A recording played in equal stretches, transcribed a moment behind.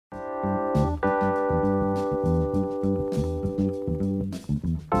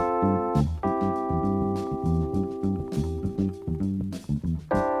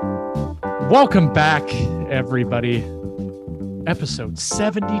Welcome back, everybody. Episode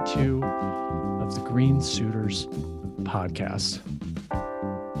 72 of the Green Suitors podcast.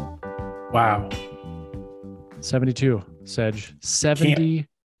 Wow. 72, Sedge.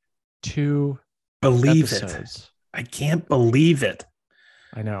 72 believe episodes. It. I can't believe it.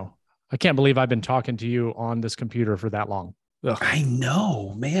 I know. I can't believe I've been talking to you on this computer for that long. Ugh. I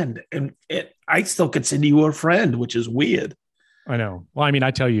know, man. And I still consider you a friend, which is weird. I know. Well, I mean, I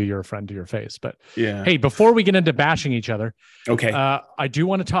tell you, you're a friend to your face, but yeah. Hey, before we get into bashing each other, okay, I do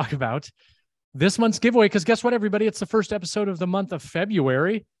want to talk about this month's giveaway, because guess what, everybody? It's the first episode of the month of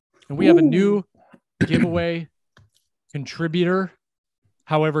February, and we have a new giveaway contributor.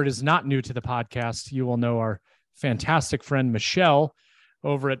 However, it is not new to the podcast. You will know our fantastic friend Michelle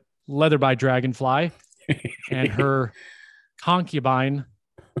over at Leather by Dragonfly and her concubine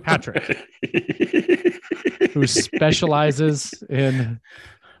Patrick, who specializes in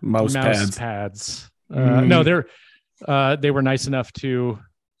mouse pads. No, they were nice enough to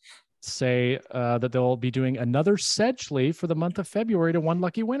say that they'll be doing another Sedgley for the month of February to one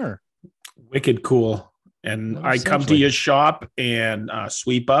lucky winner. Wicked cool. And I come to your shop and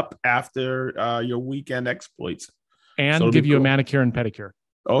sweep up after your weekend exploits, and give you a manicure and pedicure.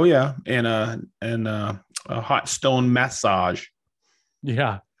 Oh yeah, and a hot stone massage.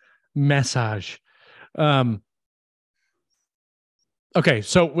 Yeah, massage. Okay,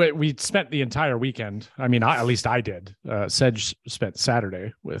 so we spent the entire weekend. I mean, at least I did. Sedge spent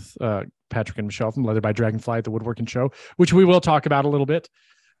Saturday with Patrick and Michelle from Leather by Dragonfly at the Woodworking Show, which we will talk about a little bit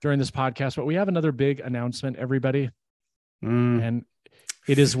during this podcast. But we have another big announcement, everybody, and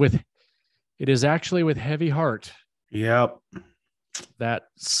it is actually with heavy heart. Yep. That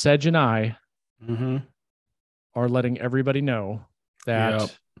Sedge and I are letting everybody know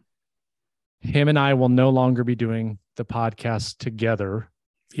that him and I will no longer be doing the podcast together.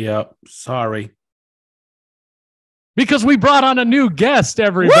 Yep. Sorry. Because we brought on a new guest,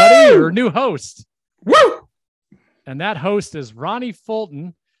 everybody, or new host. Woo! And that host is Ronnie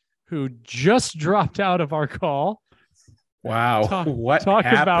Fulton, who just dropped out of our call. Wow. What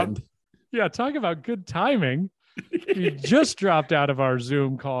happened? Talk about good timing. He just dropped out of our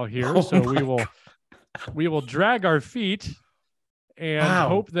Zoom call here. So we will drag our feet and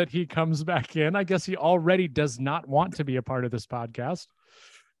hope that he comes back in. I guess he already does not want to be a part of this podcast.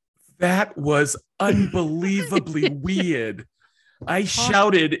 That was unbelievably weird. I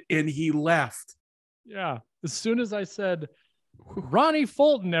shouted and he left. Yeah. As soon as I said, Ronnie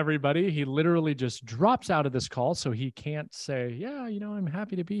Fulton, everybody, he literally just drops out of this call. So he can't say, yeah, I'm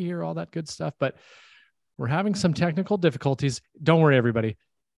happy to be here, all that good stuff. But we're having some technical difficulties. Don't worry, everybody.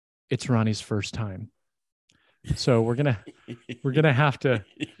 It's Ronnie's first time. So we're gonna have to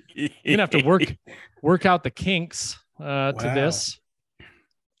work out the kinks to this.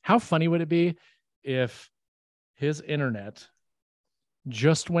 How funny would it be if his internet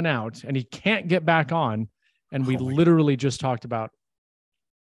just went out and he can't get back on, and we literally just talked about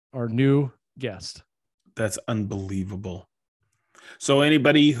our new guest? That's unbelievable. So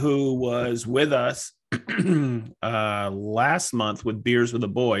anybody who was with us last month with Beers with the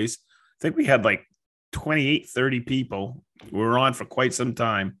Boys, I think we had like 28, 30 people. We were on for quite some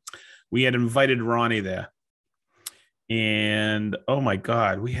time. We had invited Ronnie there. And oh my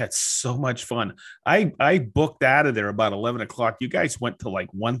God, we had so much fun. I booked out of there about 11 o'clock. You guys went to like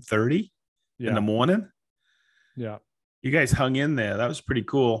 1:30 in the morning. Yeah. You guys hung in there. That was pretty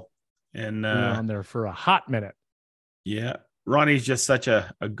cool. And we were on there for a hot minute. Yeah. Ronnie's just such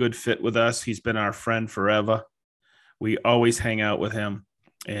a good fit with us. He's been our friend forever. We always hang out with him.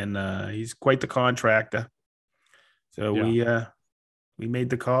 And he's quite the contractor. So we made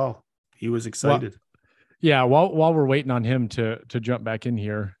the call. He was excited. While we're waiting on him to jump back in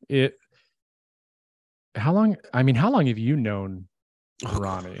here, how long have you known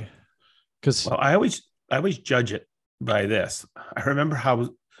Ronnie? Because I always judge it by this. I remember how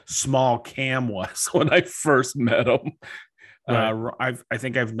small Cam was when I first met him. Right. I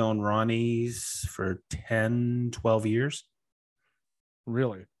think I've known Ronnie's for 10, 12 years.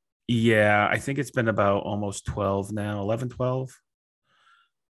 Really? Yeah, I think it's been about almost 12 now, 11, 12.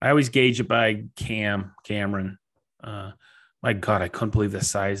 I always gauge it by Cameron. My God, I couldn't believe the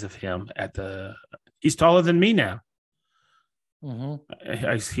size of him he's taller than me now.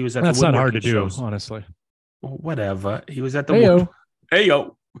 Mm-hmm. He was at That's the not hard to shows. do, honestly. Whatever. He was at the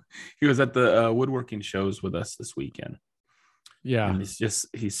Heyo. He was at the woodworking shows with us this weekend. Yeah. And he's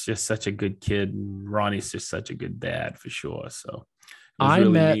just such a good kid. And Ronnie's just such a good dad for sure. So I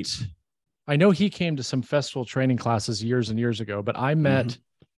know he came to some festival training classes years and years ago, but I met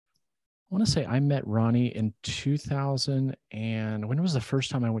want to say I met Ronnie in 2000. And when was the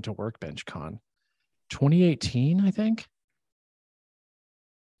first time I went to Workbench Con? 2018, I think.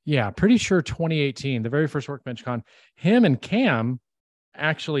 Yeah, pretty sure 2018, the very first Workbench Con. Him and Cam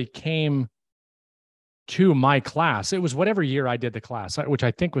actually came to my class. It was whatever year I did the class, which I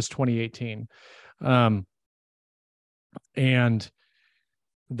think was 2018. And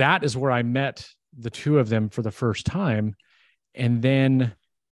that is where I met the two of them for the first time. And then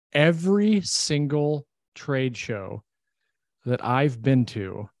every single trade show that I've been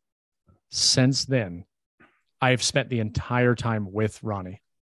to since then, I've spent the entire time with Ronnie.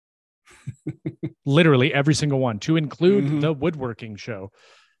 Literally every single one, to include the woodworking show.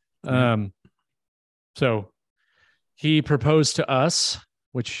 So he proposed to us,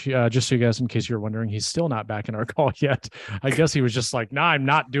 which just so you guys, in case you're wondering, he's still not back in our call yet. I guess he was just like, nah, I'm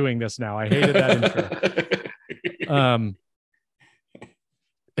not doing this now. I hated that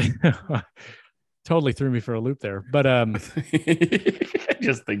intro. Totally threw me for a loop there, but I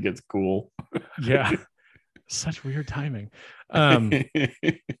just think it's cool. Yeah, such weird timing.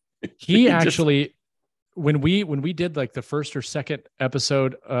 He actually, when we did like the first or second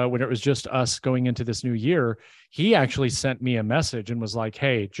episode, when it was just us going into this new year, he actually sent me a message and was like,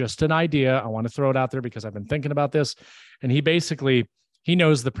 hey, just an idea. I want to throw it out there because I've been thinking about this. And he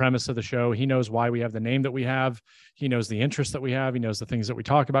knows the premise of the show. He knows why we have the name that we have. He knows the interest that we have. He knows the things that we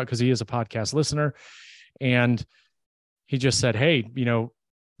talk about because he is a podcast listener. And he just said, hey,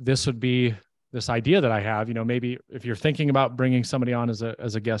 this would be this idea that I have, maybe if you're thinking about bringing somebody on as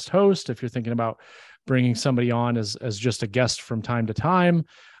a guest host, if you're thinking about bringing somebody on as just a guest from time to time,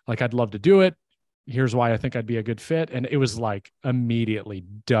 like I'd love to do it. Here's why I think I'd be a good fit. And it was like immediately,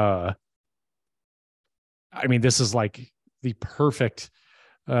 duh. I mean, this is like the perfect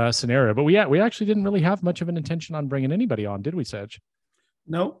scenario, but we actually didn't really have much of an intention on bringing anybody on, did we, Sedge?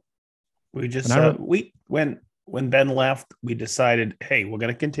 No, we just when Ben left, we decided, hey, we're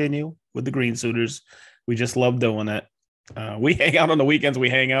going to continue with the Green Suiters. We just love doing it. We hang out on the weekends. We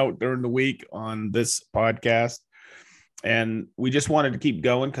hang out during the week on this podcast. And we just wanted to keep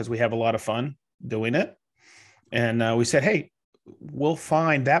going because we have a lot of fun doing it. And we said, hey, we'll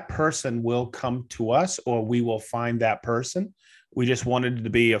find that person will come to us or we will find that person. We just wanted it to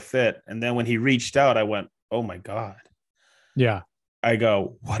be a fit. And then when he reached out, I went, oh, my God. Yeah. I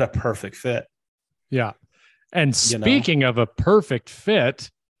go, what a perfect fit. Yeah. And speaking of a perfect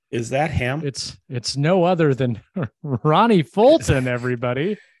fit, is that him? It's no other than Ronnie Fulton,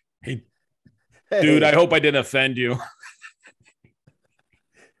 everybody. Hey, dude, I hope I didn't offend you.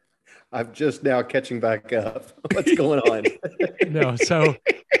 I'm just now catching back up. What's going on? No, so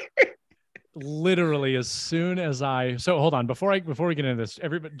literally as soon as hold on, before we get into this,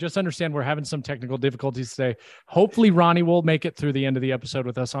 everybody just understand we're having some technical difficulties today. Hopefully Ronnie will make it through the end of the episode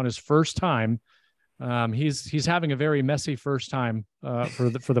with us on his first time. He's having a very messy first time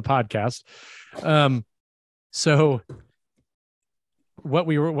for the podcast. So what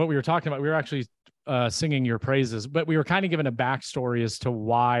we were talking about, we were actually singing your praises, but we were kind of given a backstory as to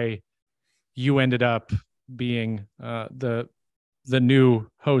why you ended up being the new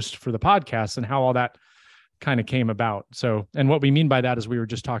host for the podcast and how all that kind of came about. So, and what we mean by that is we were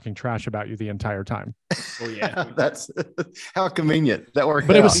just talking trash about you the entire time. Oh yeah. That's how convenient that worked.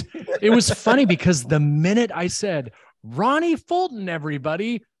 But out. it was funny because the minute I said Ronnie Fulton,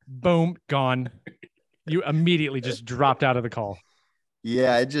 everybody, boom, gone. You immediately just dropped out of the call.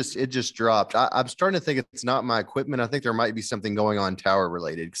 Yeah, it just dropped. I'm starting to think it's not my equipment. I think there might be something going on tower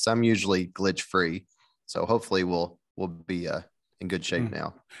related because I'm usually glitch free. So hopefully we'll be in good shape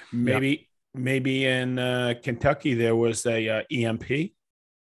now. Maybe in Kentucky there was a EMP.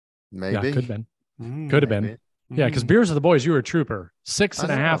 Maybe. Yeah, could have been. Could have been. Yeah, because Beers of the Boys, you were a trooper.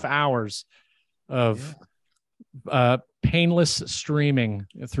 6.5 hours of painless streaming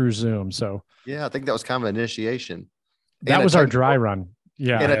through Zoom. So yeah, I think that was kind of an initiation. That was our dry run.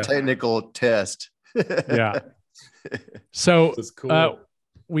 Yeah. And a technical test. Yeah. So cool.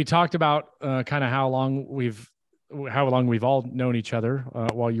 We talked about kind of how long we've all known each other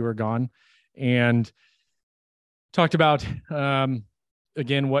while you were gone, and talked about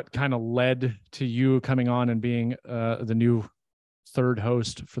again what kind of led to you coming on and being the new third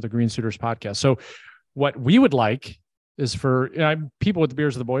host for the Green Suiters podcast. So what we would like is for people with the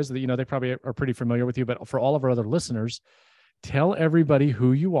Beers of the Boys that they probably are pretty familiar with you, but for all of our other listeners, tell everybody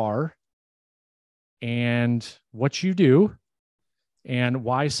who you are and what you do and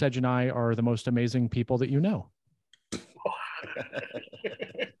why Sedge and I are the most amazing people that you know.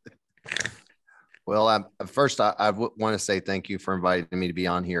 Well, first, I want to say thank you for inviting me to be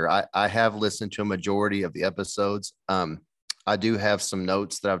on here. I have listened to a majority of the episodes. I do have some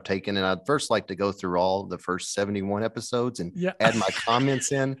notes that I've taken, and I'd first like to go through all the first 71 episodes and add my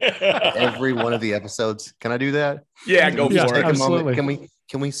comments in every one of the episodes. Can I do that? Yeah, go Yeah, for it. absolutely.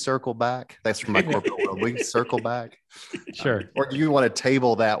 Can we circle back? That's from my corporate world. We can circle back. Sure. Or do you want to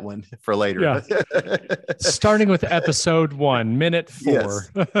table that one for later? Yeah. Starting with episode 1, minute 4.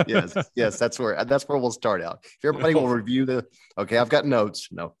 Yes. That's where we'll start out. If everybody will review okay, I've got notes.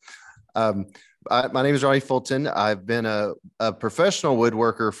 No. My name is Ronnie Fulton. I've been a professional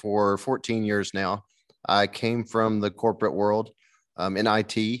woodworker for 14 years now. I came from the corporate world in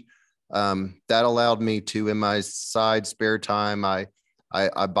IT. That allowed me to, in my spare time, I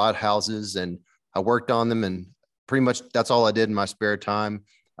bought houses and I worked on them, and pretty much that's all I did in my spare time.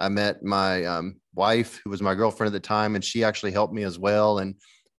 I met my wife, who was my girlfriend at the time, and she actually helped me as well. And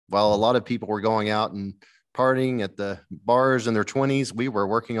while a lot of people were going out and partying at the bars in their 20s, we were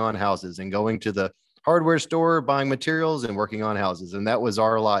working on houses and going to the hardware store, buying materials and working on houses. And that was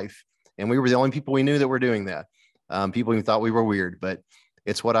our life. And we were the only people we knew that were doing that. People even thought we were weird, but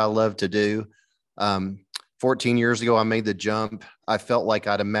it's what I love to do. 14 years ago, I made the jump. I felt like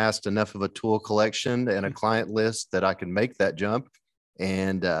I'd amassed enough of a tool collection and a client list that I could make that jump.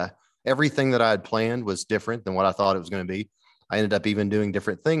 And everything that I had planned was different than what I thought it was going to be. I ended up even doing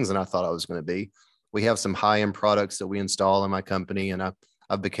different things than I thought I was going to be. We have some high-end products that we install in my company, and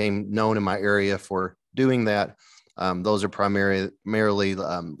I've became known in my area for doing that. Those are primarily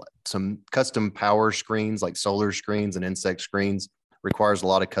some custom power screens, like solar screens and insect screens. Requires a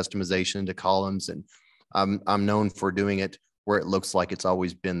lot of customization to columns, and I'm known for doing it where it looks like it's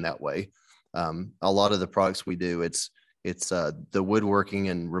always been that way. A lot of the products we do, it's the woodworking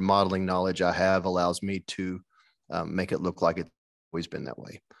and remodeling knowledge I have allows me to make it look like it's always been that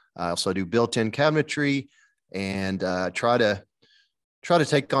way. I also do built-in cabinetry and try to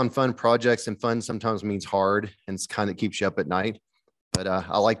take on fun projects, and fun sometimes means hard and it's kind of keeps you up at night. But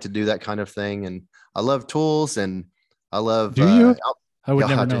I like to do that kind of thing, and I love tools, and I love. Do you? I would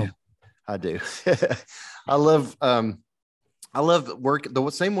never know. I do. I love work the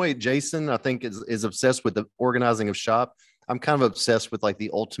same way Jason, I think, is obsessed with the organizing of shop. I'm kind of obsessed with like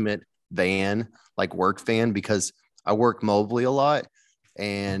the ultimate van, like work van, because I work mobily a lot.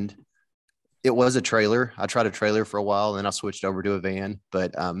 And it was a trailer. I tried a trailer for a while, and then I switched over to a van.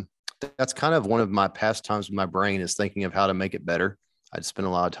 But that's kind of one of my pastimes with my brain, is thinking of how to make it better. I'd spend a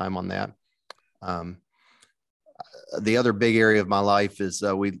lot of time on that. The other big area of my life is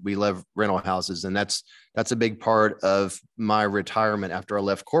we love rental houses, and that's a big part of my retirement. After I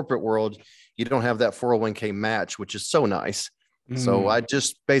left corporate world, you don't have that 401k match, which is so nice. So I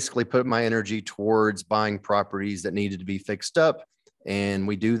just basically put my energy towards buying properties that needed to be fixed up. And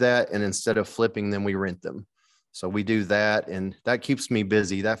we do that. And instead of flipping them, we rent them. So we do that. And that keeps me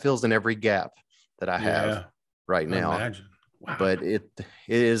busy. That fills in every gap that I have right now. Imagine. Wow. But it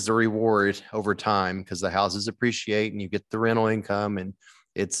is a reward over time, because the houses appreciate and you get the rental income, and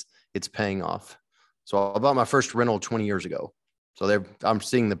it's paying off. So I bought my first rental 20 years ago. So I'm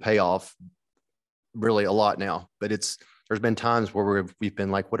seeing the payoff really a lot now. But there's been times where we've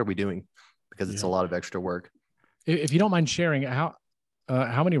been like, what are we doing? Because it's a lot of extra work. If you don't mind sharing, how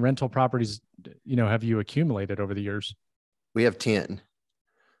many rental properties, have you accumulated over the years? We have 10.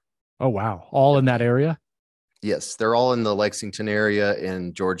 Oh, wow. All in that area? Yes. They're all in the Lexington area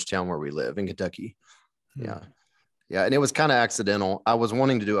in Georgetown, where we live in Kentucky. Yeah. Yeah. And it was kind of accidental. I was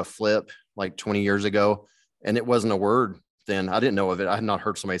wanting to do a flip like 20 years ago, and it wasn't a word then. I didn't know of it. I had not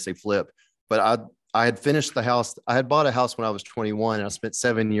heard somebody say flip, but I had finished the house. I had bought a house when I was 21, and I spent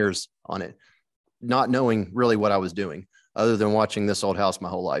 7 years on it, not knowing really what I was doing other than watching this old house my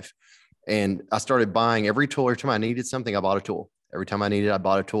whole life. And I started buying every tool. Every time I needed something, I bought a tool. Every time I needed, I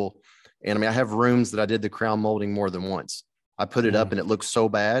bought a tool. And I mean, I have rooms that I did the crown molding more than once. I put it up and it looked so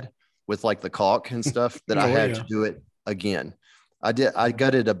bad with like the caulk and stuff that I had to do it again. I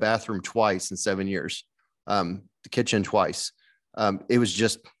gutted a bathroom twice in 7 years, the kitchen twice. It was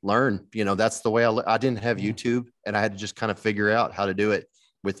just learn, that's the way I didn't have YouTube, and I had to just kind of figure out how to do it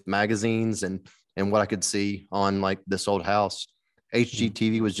with magazines and what I could see on like this old house.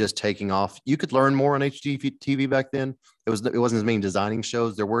 HGTV was just taking off. You could learn more on HGTV back then. It wasn't as many designing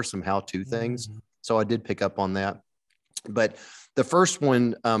shows. There were some how-to things. So I did pick up on that. But the first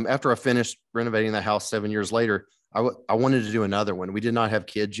one, after I finished renovating the house 7 years later, I wanted to do another one. We did not have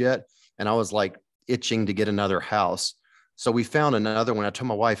kids yet, and I was like itching to get another house. So we found another one. I told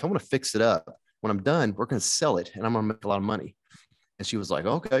my wife, I want to fix it up. When I'm done, we're going to sell it, and I'm going to make a lot of money. And she was like,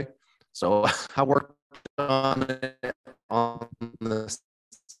 okay. So I worked on it on the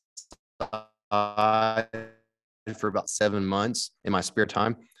side for about 7 months in my spare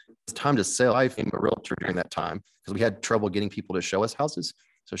time. time to sell. I became a realtor during that time because we had trouble getting people to show us houses.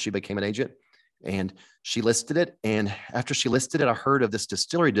 So she became an agent and she listed it. And after she listed it, I heard of this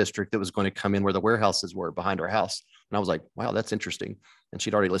distillery district that was going to come in where the warehouses were behind our house. And I was like, wow, that's interesting. And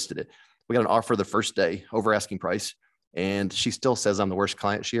she'd already listed it. We got an offer the first day over asking price. And she still says I'm the worst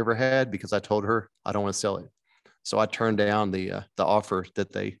client she ever had because I told her I don't want to sell it. So I turned down the offer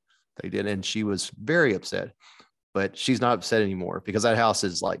that they did. And she was very upset, but she's not upset anymore because that house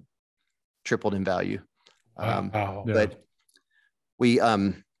is like tripled in value. Wow. But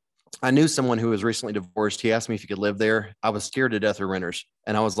I knew someone who was recently divorced. He asked me if he could live there. I was scared to death of renters.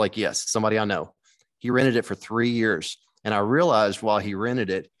 And I was like, yes, somebody I know. He rented it for 3 years. And I realized while he rented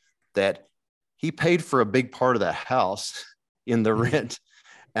it that he paid for a big part of the house in the rent.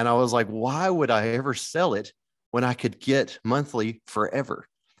 And I was like, why would I ever sell it when I could get monthly forever?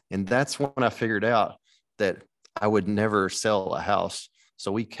 And that's when I figured out that I would never sell a house.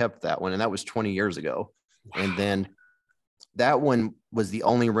 So we kept that one. And that was 20 years ago. Wow. And then that one was the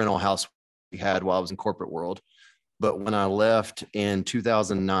only rental house we had while I was in corporate world. But when I left in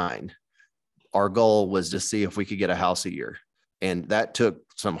 2009, our goal was to see if we could get a house a year. And that took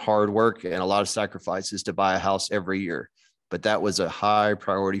some hard work and a lot of sacrifices to buy a house every year. But that was a high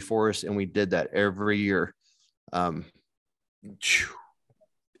priority for us. And we did that every year.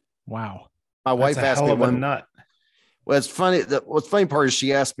 Wow. My wife asked me one nut. Well, it's funny. What's funny part is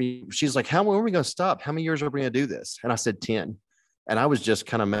she asked me, she's like, when are we going to stop? How many years are we going to do this? And I said 10. And I was just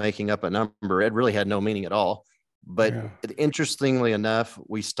kind of making up a number. It really had no meaning at all. But interestingly enough,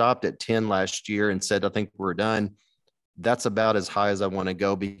 we stopped at 10 last year and said, I think we're done. That's about as high as I want to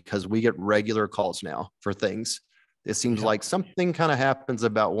go because we get regular calls now for things. It seems like something kind of happens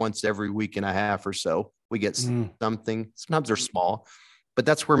about once every week and a half or so. We get something. Sometimes they're small, but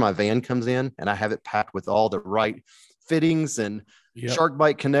that's where my van comes in. And I have it packed with all the right fittings and shark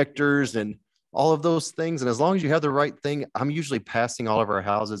bite connectors and all of those things. And as long as you have the right thing, I'm usually passing all of our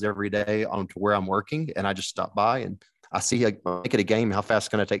houses every day on to where I'm working. And I just stop by and I see, make it a game. How fast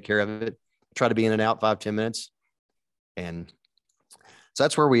can I take care of it? Try to be in and out 5-10 minutes. And so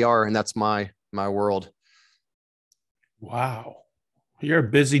that's where we are. And that's my world. Wow. You're a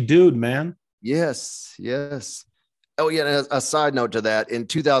busy dude, man. Yes. Oh, yeah. And a side note to that, in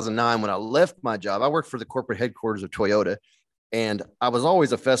 2009, when I left my job, I worked for the corporate headquarters of Toyota, and I was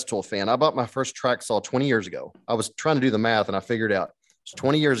always a Festool fan. I bought my first track saw 20 years ago. I was trying to do the math, and I figured out it's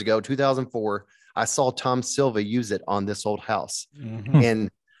 20 years ago, 2004, I saw Tom Silva use it on this old house.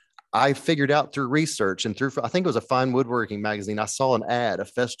 And I figured out through research and through, I think it was a Fine Woodworking magazine, I saw an ad, a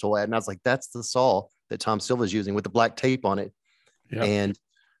Festool ad, and I was like, that's the saw that Tom Silva's using with the black tape on it. And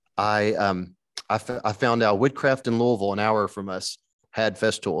I found out Woodcraft in Louisville, an hour from us, had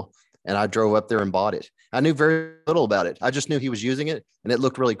Festool, and I drove up there and bought it. I knew very little about it. I just knew he was using it, and it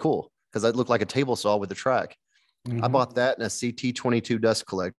looked really cool because it looked like a table saw with a track. I bought that in a CT22 dust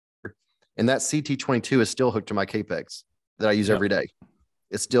collector, and that CT22 is still hooked to my Capex that I use every day.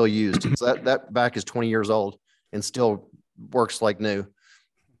 It's still used. So that back is 20 years old and still works like new.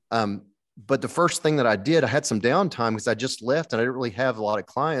 But the first thing that I did, I had some downtime because I just left and I didn't really have a lot of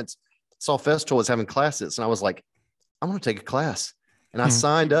clients. Saw Festool was having classes, and I was like, I'm going to take a class. And I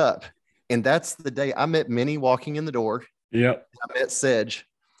signed up. And that's the day I met Minnie walking in the door. I met Sedge.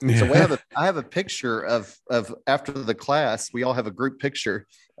 So I have a picture of after the class. We all have a group picture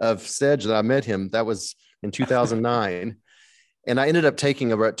of Sedge that I met him. That was in 2009. And I ended up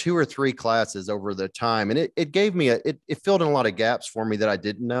taking about 2 or 3 classes over the time. And it gave me it filled in a lot of gaps for me that I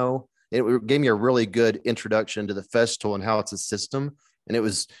didn't know. It gave me a really good introduction to the Festool and how it's a system. And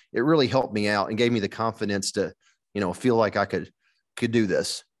it really helped me out and gave me the confidence to, feel like I could do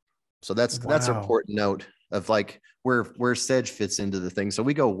this. So that's an important note of like where Sedge fits into the thing. So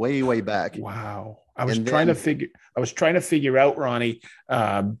we go way, way back. Wow. I was trying to figure out, Ronnie,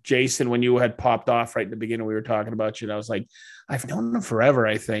 Jason, when you had popped off right in the beginning, we were talking about you, and I was like, I've known him forever,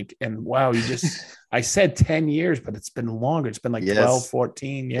 I think. And wow, I said 10 years, but it's been longer. It's been like 12,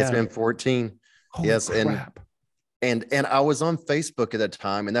 14. Yeah. It's been 14. Holy crap. And I was on Facebook at that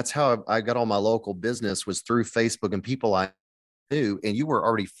time, and that's how I got all my local business was through Facebook and people I knew. And you were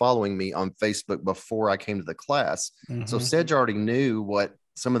already following me on Facebook before I came to the class. So Sedge already knew what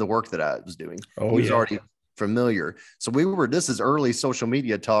some of the work that I was doing. He was already familiar. So this is early social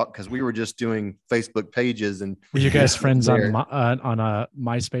media talk because we were just doing Facebook pages. And were you guys friends on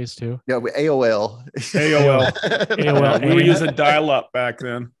MySpace too? Yeah, AOL. AOL. We were using dial-up back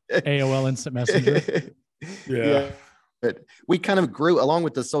then. AOL Instant Messenger. Yeah. But we kind of grew along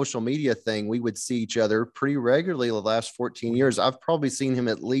with the social media thing. We would see each other pretty regularly the last 14 years. I've probably seen him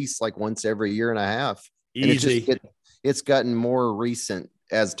at least like once every year and a half. Easy. And it's gotten more recent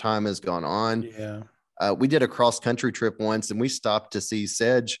as time has gone on. Yeah. We did a cross country trip once, and we stopped to see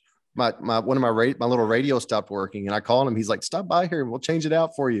Sedge. My little radio stopped working, and I called him. He's like, "Stop by here, and we'll change it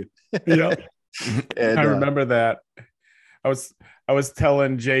out for you." Yeah. And, I remember that. I was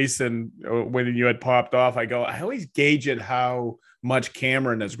telling Jason when you had popped off, I go, I always gauge it how much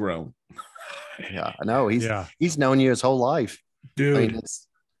Cameron has grown. Yeah, I know. He's known you his whole life. Dude. I mean,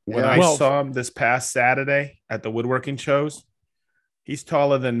 When I saw him this past Saturday at the woodworking shows, he's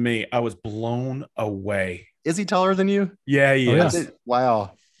taller than me. I was blown away. Is he taller than you? Yeah, he is. Yeah.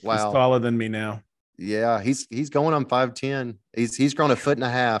 Wow. He's taller than me now. Yeah, he's going on 5'10". He's grown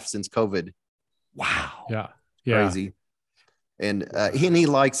 1.5 feet since COVID. Wow. Yeah. Crazy. And he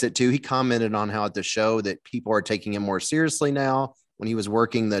likes it too. He commented on how at the show that people are taking him more seriously now. When he was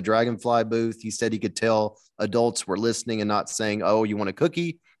working the Dragonfly booth, he said he could tell adults were listening and not saying, "Oh, you want a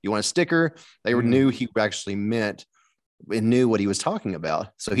cookie? You want a sticker?" They knew he actually meant and knew what he was talking about.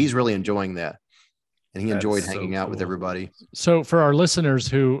 So he's really enjoying that. And he enjoyed hanging out with everybody. So for our listeners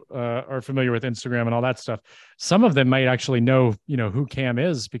who are familiar with Instagram and all that stuff, some of them might actually know, who Cam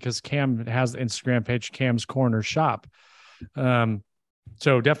is, because Cam has the Instagram page, Cam's Corner Shop.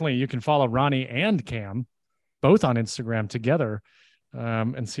 So definitely you can follow Ronnie and Cam both on Instagram together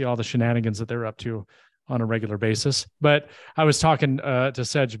and see all the shenanigans that they're up to on a regular basis. But I was talking to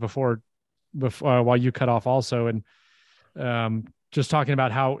Sedge before while you cut off also, and just talking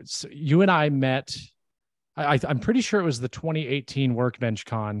about how you and I met. I'm pretty sure it was the 2018 Workbench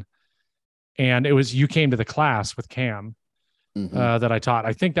Con, and you came to the class with Cam that I taught.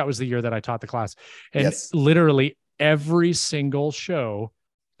 I think that was the year that I taught the class, and literally every single show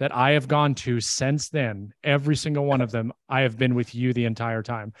that I have gone to since then, every single one of them, I have been with you the entire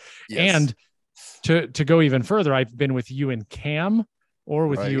time. Yes. And to go even further, I've been with you and Cam or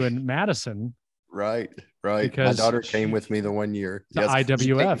with you and Madison. Right. Because my daughter came with me the one year. The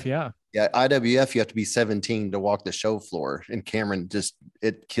IWF, yeah. Yeah, IWF, you have to be 17 to walk the show floor. And Cameron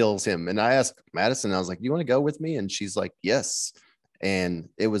it kills him. And I asked Madison, I was like, "You want to go with me?" And she's like, "Yes." And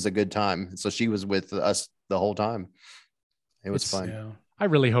it was a good time. So she was with us the whole time. It was fun. Yeah. I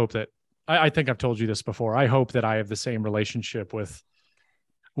really hope that, I think I've told you this before, I hope that I have the same relationship with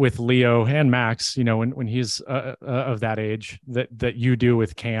Leo and Max, when he's of that age that you do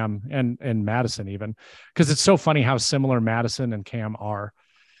with Cam and Madison, even, because it's so funny how similar Madison and Cam are.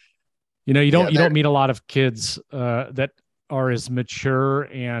 You don't meet a lot of kids that are as mature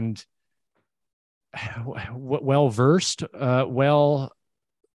and well-versed,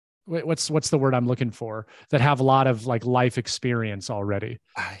 what's the word I'm looking for, that have a lot of like life experience already.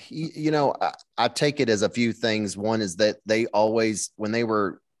 I take it as a few things. One is that they always, when they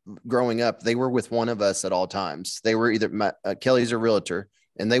were growing up, they were with one of us at all times. They were either Kelly's a realtor,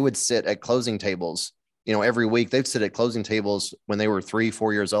 and they would sit at closing tables. Every week they'd sit at closing tables when they were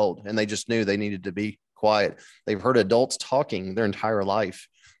 3-4 years old, and they just knew they needed to be quiet. They've heard adults talking their entire life.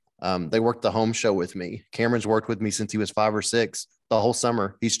 They worked the home show with me. Cameron's worked with me since he was 5 or 6, the whole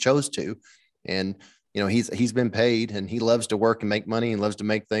summer. He's chose to, and he's been paid, and he loves to work and make money and loves to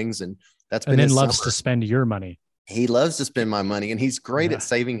make things. And that's been, and then loves to spend your money. He loves to spend my money, and he's great at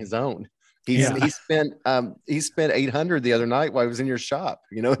saving his own. He spent 800 the other night while I was in your shop,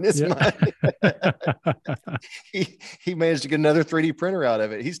 in his mind. he managed to get another 3D printer out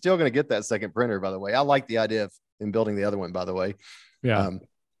of it. He's still going to get that second printer, by the way. I like the idea of him building the other one, by the way. Yeah.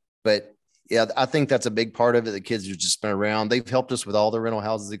 But yeah, I think that's a big part of it. The kids have just been around. They've helped us with all the rental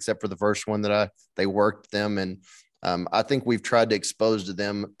houses except for the first one that they worked them. And I think we've tried to expose to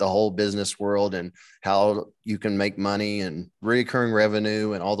them the whole business world and how you can make money and recurring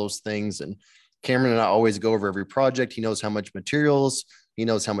revenue and all those things. And Cameron and I always go over every project. He knows how much materials, he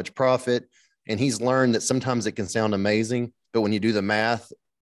knows how much profit, and he's learned that sometimes it can sound amazing, but when you do the math,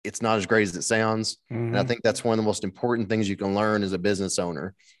 it's not as great as it sounds. Mm-hmm. And I think that's one of the most important things you can learn as a business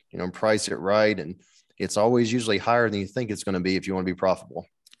owner, price it right. And it's always usually higher than you think it's going to be if you want to be profitable.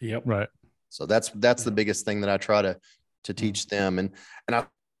 Yep. Right. So that's the biggest thing that I try to teach them. And I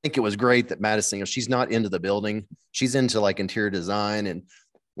think it was great that Madison, she's not into the building. She's into like interior design. And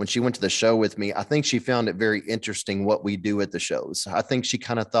when she went to the show with me, I think she found it very interesting what we do at the shows. I think she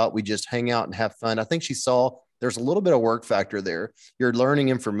kind of thought we just hang out and have fun. I think she saw there's a little bit of work factor there. You're learning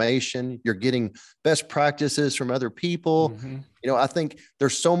information. You're getting best practices from other people. Mm-hmm. I think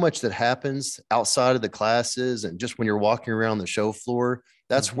there's so much that happens outside of the classes and just when you're walking around the show floor.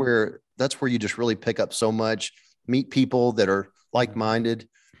 That's mm-hmm. That's where you just really pick up so much, meet people that are like-minded.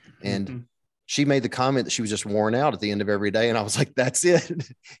 And mm-hmm. she made the comment that she was just worn out at the end of every day. And I was like, that's it.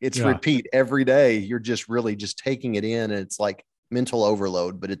 It's repeat every day. You're just really just taking it in. And it's like mental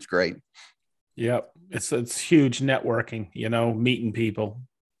overload, but it's great. Yep. it's huge networking, meeting people.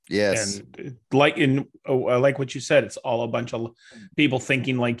 Yes. And like what you said, it's all a bunch of people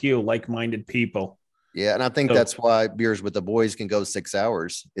thinking like you, like-minded people. Yeah. And I think that's why Beers with the Boys can go 6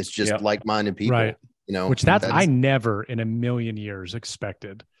 hours. It's just like-minded people, right? Which I never in a million years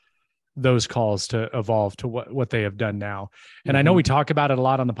expected those calls to evolve to what they have done now. And I know we talk about it a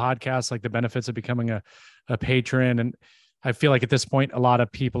lot on the podcast, like the benefits of becoming a patron. And I feel like at this point, a lot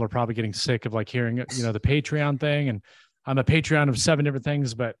of people are probably getting sick of like hearing, the Patreon thing. And I'm a Patreon of 7 different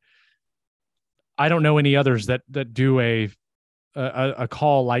things, but I don't know any others that do a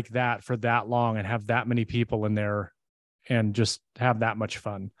call like that for that long and have that many people in there and just have that much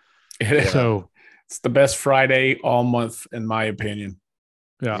fun. So it's the best Friday all month, in my opinion.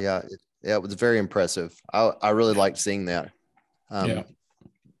 Yeah. It was very impressive. I really liked seeing that.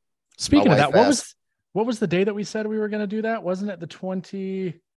 Speaking of that, what was the day that we said we were going to do that? Wasn't it the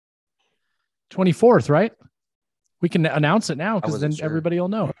 24th, right? We can announce it now because then everybody will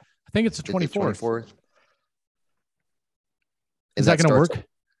know. I think it's the 24th. Is that going to work?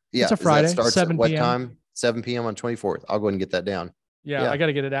 Yeah. It's a Friday, 7 what p.m. time? 7 p.m. on 24th. I'll go ahead and get that down. Yeah. I got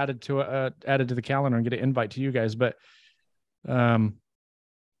to get it added to the calendar and get an invite to you guys. But I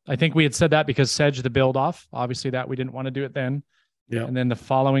think we had said that because Sedge, the build off, obviously that we didn't want to do it then. Yeah. And then the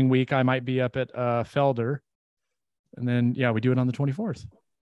following week I might be up at Felder. And then, we do it on the 24th.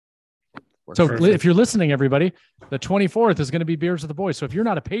 So if you're listening, everybody, the 24th is going to be Beers with the Boys. So if you're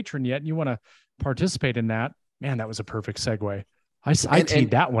not a patron yet and you want to participate in that, man, that was a perfect segue. I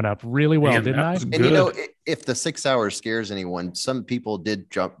teed that one up really well, didn't I? And if the 6 hours scares anyone, some people did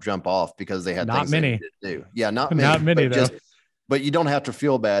jump off because they had not many to do. Yeah, not many though. But you don't have to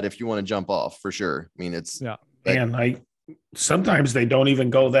feel bad if you want to jump off for sure. I mean, it's and sometimes they don't even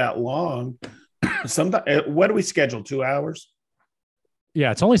go that long. Sometimes what do we schedule? 2 hours?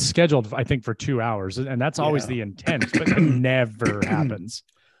 Yeah, it's only scheduled, I think, for 2 hours, and that's always the intent, but it never happens.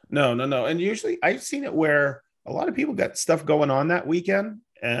 No. And usually I've seen it where a lot of people got stuff going on that weekend,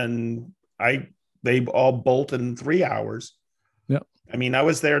 and they all bolt in 3 hours. Yeah. I mean, I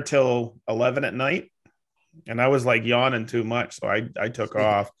was there till 11 at night, and I was like yawning too much, so I took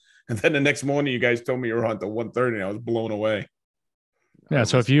off. And then the next morning, you guys told me you were on till 1:30, and I was blown away. Yeah.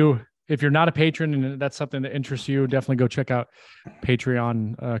 So if you're not a patron and that's something that interests you, definitely go check out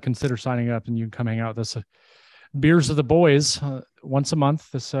Patreon. Consider signing up, and you can come hang out with us. Beers of the Boys once a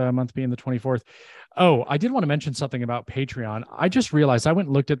month. This month being the 24th. Oh, I did want to mention something about Patreon. I just realized I went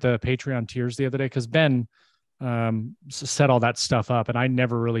and looked at the Patreon tiers the other day because Ben set all that stuff up, and I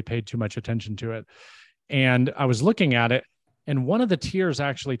never really paid too much attention to it. And I was looking at it, and one of the tiers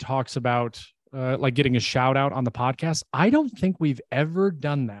actually talks about like getting a shout out on the podcast. I don't think we've ever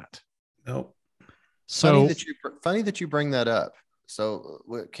done that. No. So funny that you bring that up. So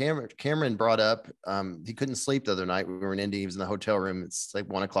what Cameron brought up, he couldn't sleep the other night. We were in Indy. He was in the hotel room. It's like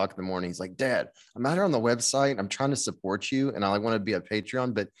 1 o'clock in the morning. He's like, Dad, I'm out here on the website. I'm trying to support you. And I want to be a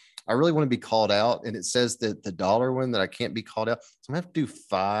Patreon, but I really want to be called out. And it says that the dollar one that I can't be called out. So I'm going to have to do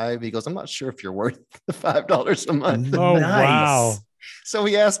 5. He goes, I'm not sure if you're worth the $5 a month. Oh, nice. Wow. So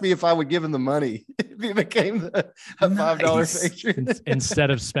he asked me if I would give him the money if he became a $5 patron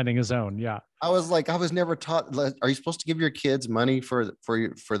instead of spending his own. Yeah. I was like, I was never taught. Are you supposed to give your kids money for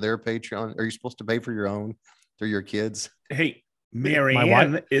their Patreon? Are you supposed to pay for your own through your kids? Hey,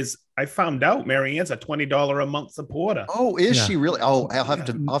 Marianne I found out Marianne's a $20 a month supporter. Oh, is she really? Oh, I'll have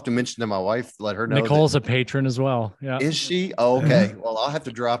to mention to my wife, let her know. Nicole's a patron as well. Yeah. Is she? Oh, okay. Well, I'll have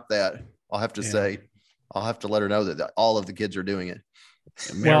to drop that. I'll have to say, I'll have to let her know that all of the kids are doing it.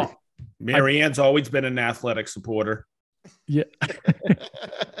 Marianne's always been an athletic supporter. Yeah.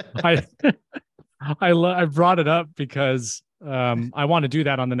 I brought it up because I want to do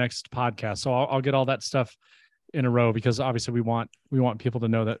that on the next podcast. So I'll get all that stuff in a row because obviously we want people to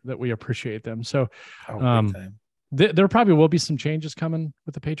know that we appreciate them. So there probably will be some changes coming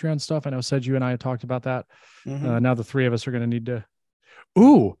with the Patreon stuff. I know Sedge, you and I had talked about that. Now the 3 of us are going to need to.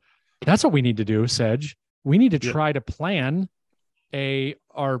 Ooh, that's what we need to do, Sedge. We need to try to plan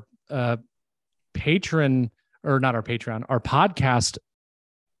our patron, or not our Patreon, our podcast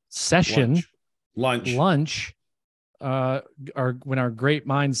session lunch when our great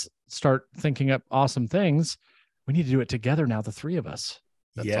minds start thinking up awesome things. We need to do it together now, the 3 of us.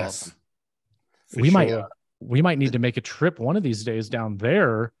 That's awesome. We might need to make a trip one of these days down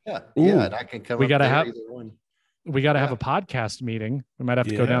there. Yeah. And I can come. We got to have a podcast meeting. We might have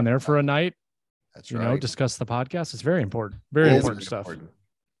to go down there for a night. That's right. Discuss the podcast. It's very important. Very important stuff.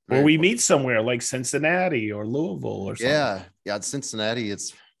 Or we meet somewhere like Cincinnati or Louisville or something. Yeah. Cincinnati,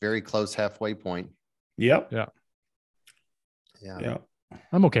 it's very close halfway point. Yep. Yeah.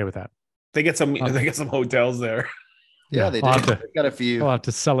 I'm okay with that. They get some hotels there. Yeah, they do. They've got a few. I'll have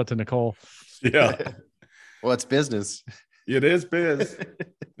to sell it to Nicole. Yeah. Well, it's business. It is biz.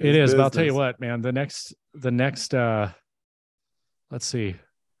 It is. But I'll tell you what, man, the next let's see,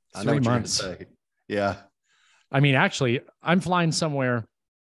 3 months. Yeah. I mean, actually, I'm flying somewhere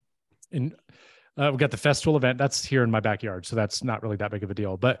in, we've got the festival event that's here in my backyard. So that's not really that big of a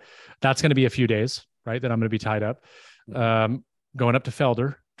deal, but that's going to be a few days, right? That I'm going to be tied up, going up to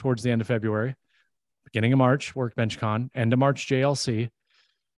Felder towards the end of February, beginning of March, Workbench Con, end of March, JLC.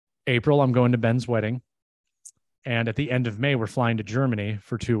 April, I'm going to Ben's wedding. And at the end of May, we're flying to Germany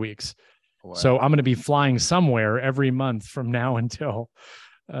for 2 weeks. Wow. So I'm going to be flying somewhere every month from now until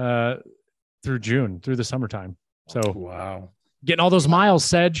through June, through the summertime. So wow, getting all those miles,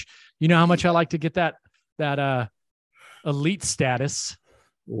 Sedge. You know how much I like to get that elite status.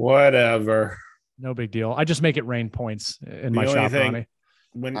 Whatever. No big deal. I just make it rain points in my shop, Ronnie.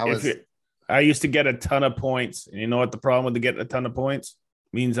 I used to get a ton of points, and you know what the problem with getting a ton of points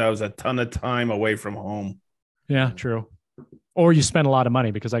means? I was a ton of time away from home. Yeah, true. Or you spend a lot of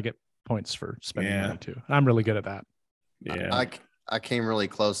money, because I get points for spending money too. I'm really good at that. Yeah. I came really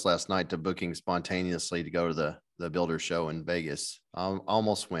close last night to booking spontaneously to go to the Builder Show in Vegas.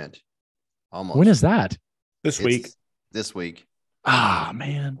 Almost went. Almost. When is that? This week. This week. Ah,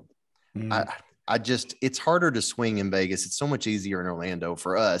 man. It's harder to swing in Vegas. It's so much easier in Orlando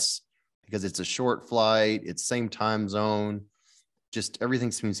for us because it's a short flight. It's same time zone. Just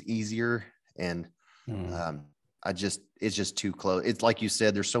everything seems easier. And it's just too close. It's like you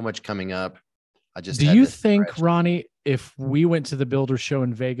said, there's so much coming up. Do you think, Ronnie, if we went to the Builder Show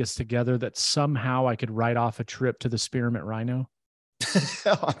in Vegas together, that somehow I could write off a trip to the Spearmint Rhino?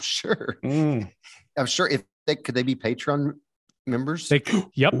 I'm sure. I'm sure could they be Patreon members?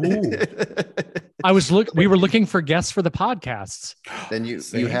 Yep. We were looking for guests for the podcasts. Then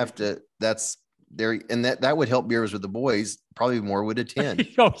you have to, that's there. And that would help Beers with the Boys. Probably more would attend.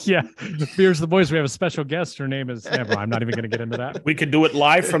 Oh yeah. Beers with the Boys. We have a special guest. Her name is, I'm not even going to get into that. We could do it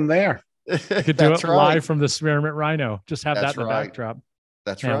live from there. You could do it live from the Spearmint Rhino. Just have that in the backdrop.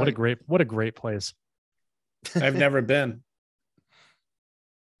 That's right. What a great place. I've never been.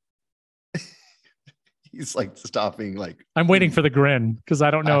 He's like stopping. Like I'm waiting for the grin, because I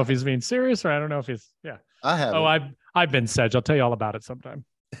don't know if he's being serious, or I don't know if he's I have. Oh, I've been Sedge. I'll tell you all about it sometime.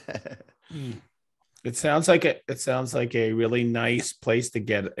 It sounds like a really nice place to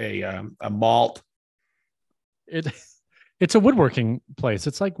get a malt. It's a woodworking place.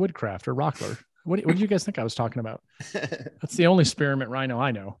 It's like Woodcraft or Rockler. What do you guys think I was talking about? That's the only Spearmint Rhino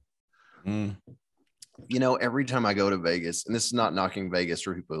I know. You know, every time I go to Vegas, and this is not knocking Vegas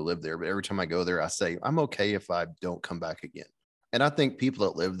or people who live there, but every time I go there, I say, I'm okay if I don't come back again. And I think people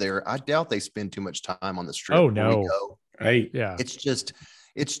that live there, I doubt they spend too much time on the strip. Oh, no. Right. Yeah. It's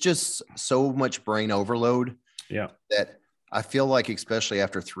just so much brain overload. Yeah. That I feel like, especially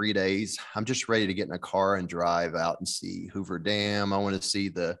after 3 days, I'm just ready to get in a car and drive out and see Hoover Dam. I want to see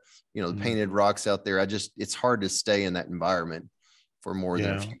the painted rocks out there. It's hard to stay in that environment for more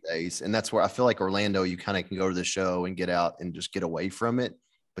than a few days. And that's where I feel like Orlando, you kind of can go to the show and get out and just get away from it,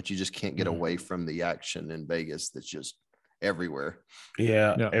 but you just can't get away from the action in Vegas. That's just everywhere.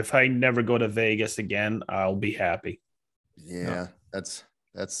 Yeah. If I never go to Vegas again, I'll be happy. Yeah. That's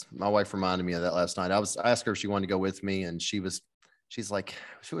my wife reminded me of that last night. I asked her if she wanted to go with me, and she was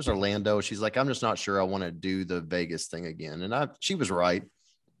Orlando. She's like, I'm just not sure I want to do the Vegas thing again. And she was right.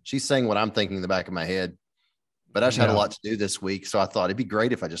 She's saying what I'm thinking in the back of my head, but I just had a lot to do this week. So I thought it'd be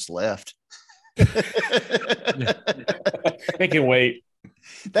great if I just left. I can wait.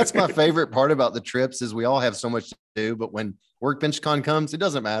 That's my favorite part about the trips is we all have so much to do, but when Workbench Con comes, it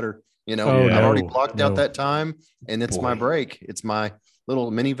doesn't matter. I've already blocked out that time, and it's my break. It's my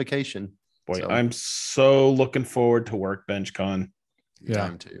little mini vacation. I'm so looking forward to Workbench Con.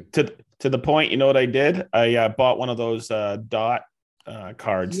 Time too. To the point, you know what I did? I bought one of those dot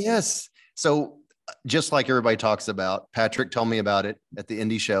cards. Yes. So just like everybody talks about, Patrick told me about it at the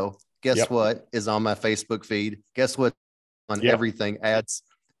indie show. Guess what is on my Facebook feed? Guess what on everything? Ads.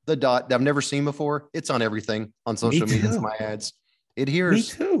 The dot that I've never seen before. It's on everything on social media. It's my ads. It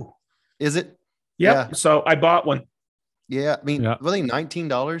hears. Me too. Is it? Yeah. So I bought one. Yeah. I mean, really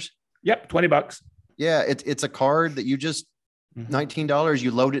 $19. Yep. $20. Yeah. It's a card that you just $19.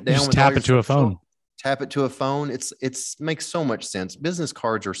 You load it down. Just tap it to a phone. Tap it to a phone. It's makes so much sense. Business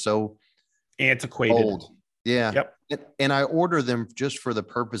cards are so antiquated. Old. Yeah. Yep. And I order them just for the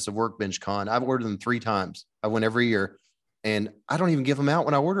purpose of Workbench Con. I've ordered them 3 times. I went every year, and I don't even give them out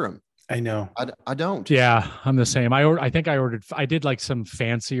when I order them. I know. I don't. Yeah, I'm the same. I think I did like some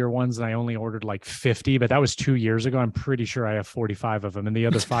fancier ones and I only ordered like 50, but that was 2 years ago. I'm pretty sure I have 45 of them. And the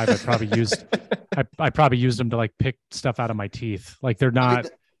other five I probably used, I probably used them to like pick stuff out of my teeth. Like they're not.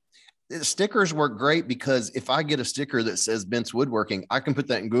 Stickers work great because if I get a sticker that says Bent's Woodworking, I can put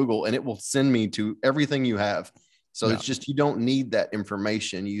that in Google and it will send me to everything you have. So it's just, you don't need that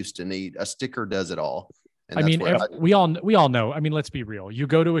information you used to need. A sticker does it all. And I mean, we all know. I mean, let's be real. You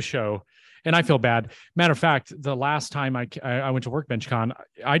go to a show, and I feel bad. Matter of fact, the last time I went to Workbench Con,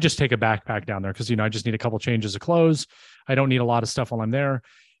 I just take a backpack down there because I just need a couple changes of clothes. I don't need a lot of stuff while I'm there,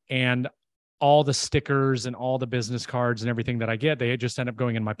 and all the stickers and all the business cards and everything that I get, they just end up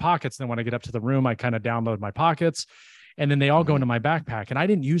going in my pockets. And then when I get up to the room, I kind of download my pockets, and then they all go into my backpack. And I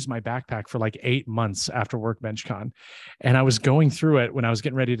didn't use my backpack for like 8 months after Workbench Con, and I was going through it when I was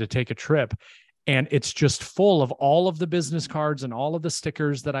getting ready to take a trip. And it's just full of all of the business cards and all of the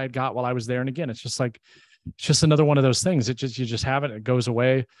stickers that I got while I was there. And again, it's just another one of those things. You just have it, it goes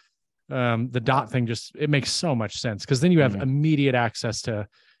away. The dot thing it makes so much sense because then you have immediate access to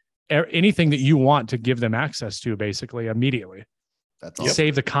anything that you want to give them access to basically immediately. That's awesome.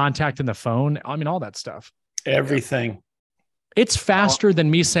 Save the contact in the phone. I mean, all that stuff. Everything. It's faster than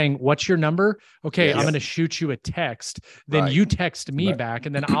me saying, what's your number? Okay, I'm going to shoot you a text. Then you text me back,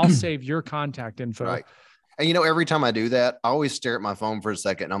 and then I'll save your contact info. Right. And every time I do that, I always stare at my phone for a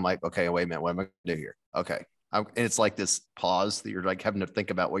second. And I'm like, okay, wait a minute. What am I going to do here? Okay. And it's like this pause that you're like having to think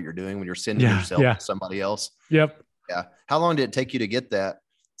about what you're doing when you're sending yourself to somebody else. Yep. Yeah. How long did it take you to get that,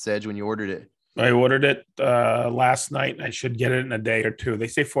 Sedge, when you ordered it? I ordered it last night. And I should get it in a day or two. They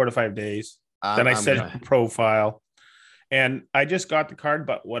say 4 to 5 days. Then I set profile. And I just got the card,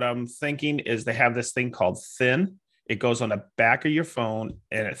 but what I'm thinking is they have this thing called Thin. It goes on the back of your phone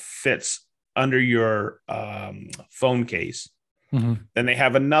and it fits under your phone case. Mm-hmm. Then they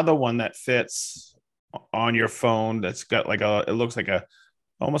have another one that fits on your phone that's got it looks like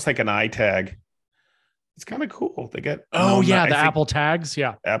almost like an iTag. It's kind of cool. They get the Apple tags.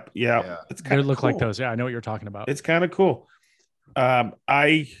 Yeah. It's kind of look like those. Yeah, I know what you're talking about. It's kind of cool.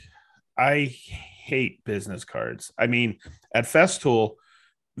 I hate business cards. I mean, at Festool,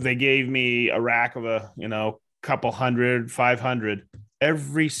 they gave me a rack of couple hundred, 500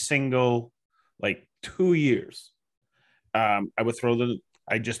 every single 2 years. I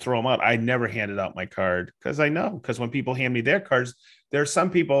just throw them out. I never handed out my card because when people hand me their cards, there are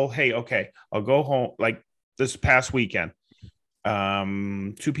some people, hey, okay, I'll go home. Like this past weekend,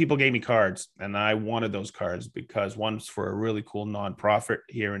 2 people gave me cards and I wanted those cards because one's for a really cool nonprofit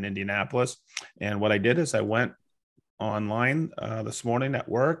here in Indianapolis. And what I did is I went online this morning at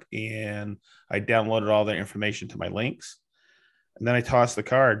work and I downloaded all their information to my links. And then I tossed the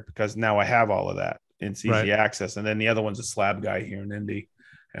card because now I have all of that. It's easy access. And then the other one's a slab guy here in Indy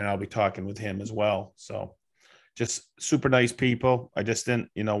and I'll be talking with him as well. So just super nice people. I just didn't,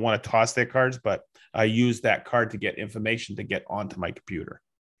 want to toss their cards, but I used that card to get information to get onto my computer.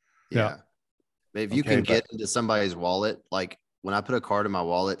 Yeah. If you can get into somebody's wallet, like when I put a card in my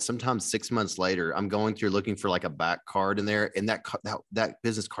wallet, sometimes 6 months later, I'm going through looking for like a back card in there. And that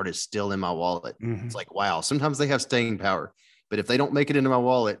business card is still in my wallet. Mm-hmm. It's like, wow, sometimes they have staying power, but if they don't make it into my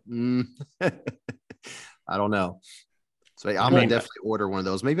wallet, I don't know. So I'm going to definitely order one of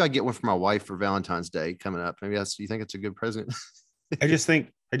those. Maybe I get one for my wife for Valentine's Day coming up. Maybe you think it's a good present? I just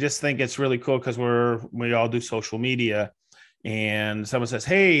think it's really cool because we all do social media and someone says,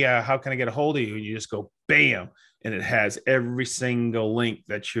 hey, how can I get a hold of you? And you just go, bam. And it has every single link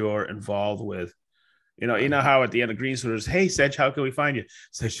that you're involved with. You know how at the end of Green Sweaters, hey, Sedge, how can we find you?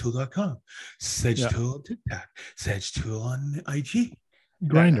 SedgeTool.com, SedgeTool on TikTok, SedgeTool on IG.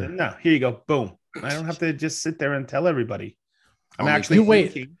 Grindr. No, here you go. Boom. I don't have to just sit there and tell everybody. I'm actually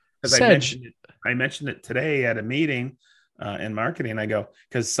thinking because I mentioned it today at a meeting in marketing. I go,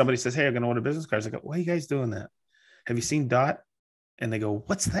 because somebody says, hey, I'm going to order business cards. I go, why are you guys doing that? Have you seen Dot? And they go,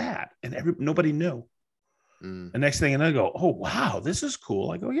 what's that? And nobody knew. The next thing, and I go, oh, wow, this is cool.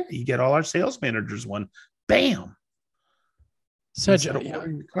 I go, yeah, you get all our sales managers one. Bam. Sedge,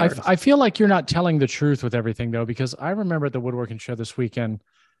 I feel like you're not telling the truth with everything, though, because I remember at the woodworking show this weekend,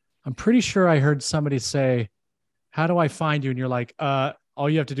 I'm pretty sure I heard somebody say, how do I find you? And you're like, all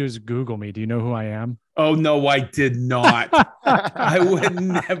you have to do is Google me. Do you know who I am? Oh, no, I did not. I would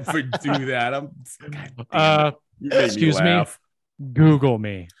never do that. Excuse me. Google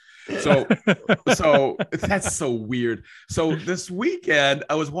me. So that's so weird. So this weekend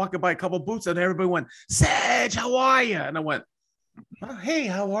I was walking by a couple of booths and everybody went, Sedge, how are you? And I went, oh, hey,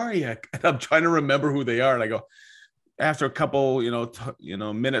 how are you? And I'm trying to remember who they are. And I go, after a couple,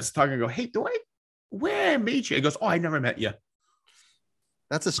 minutes talking, I go, hey, where I meet you? He goes, oh, I never met you.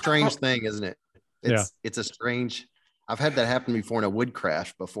 That's a strange thing, isn't it? It's a strange. I've had that happen before in a wood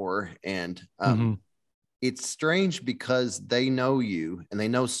crash before, and it's strange because they know you and they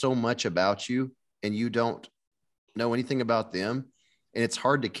know so much about you, and you don't know anything about them, and it's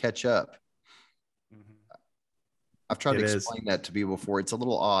hard to catch up. I've tried to explain that to people before. It's a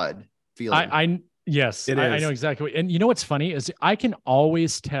little odd feeling. Yes, I know exactly. And you know what's funny is I can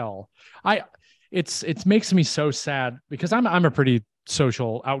always tell. It makes me so sad because I'm a pretty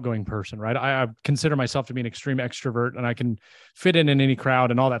social, outgoing person, right? I consider myself to be an extreme extrovert, and I can fit in any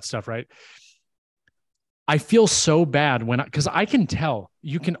crowd and all that stuff, right? I feel so bad because I can tell.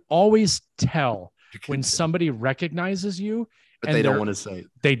 You can always tell when somebody recognizes you, but they don't want to say.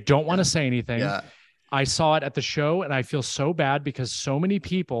 They don't want to say anything. Yeah. I saw it at the show, and I feel so bad because so many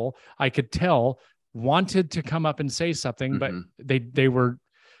people I could tell wanted to come up and say something, but they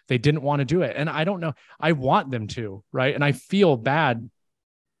didn't want to do it. And I don't know. I want them to, right? And I feel bad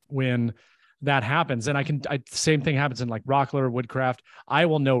when that happens. And same thing happens in like Rockler, Woodcraft. I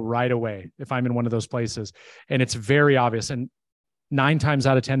will know right away if I'm in one of those places, and it's very obvious. And 9 times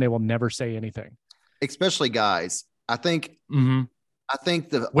out of 10, they will never say anything. Especially guys. I think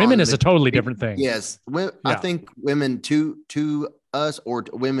the women is a totally different thing. Yes. I think women to us or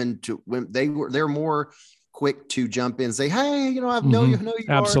women to women, they're more quick to jump in and say, hey, I know you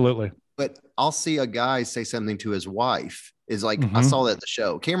absolutely are. But I'll see a guy say something to his wife is like, I saw that at the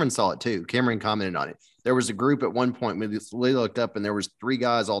show. Cameron saw it too. Cameron commented on it. There was a group at one point, we looked up and there was 3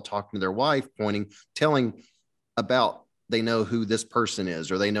 guys all talking to their wife, telling about they know who this person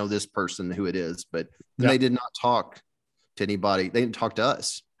is, or they know this person who it is, but they did not talk to anybody. They didn't talk to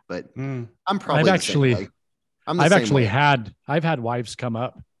us, but I'm probably I've had wives come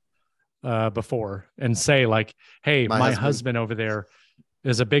up before and say like, hey, my husband over there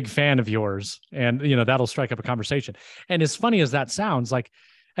is a big fan of yours. And, that'll strike up a conversation. And as funny as that sounds, like,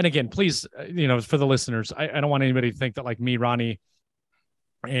 and again, please, for the listeners, I don't want anybody to think that like me, Ronnie,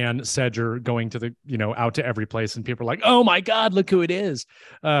 and Sedge are going to the, out to every place and people are like, oh my God, look who it is.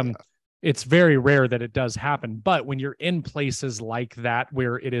 It's very rare that it does happen. But when you're in places like that,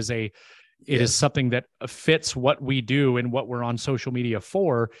 where it is something that fits what we do and what we're on social media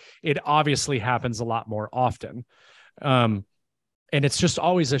for, it obviously happens a lot more often. And it's just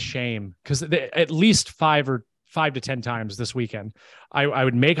always a shame because at least 5 to 10 times this weekend, I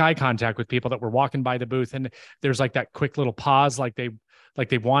would make eye contact with people that were walking by the booth, and there's like that quick little pause, like they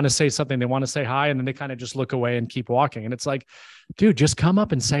want to say something, they want to say hi, and then they kind of just look away and keep walking. And it's like, dude, just come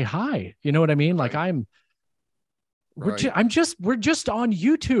up and say hi. You know what I mean? Right. Like we're just on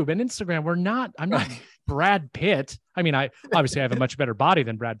YouTube and Instagram. I'm not Brad Pitt. I mean, I obviously have a much better body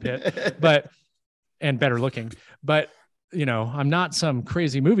than Brad Pitt, and better looking, but I'm not some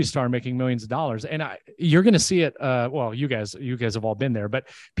crazy movie star making millions of dollars. And you're going to see it. Well, you guys have all been there, but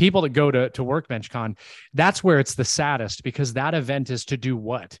people that go to Workbench Con, that's where it's the saddest, because that event is to do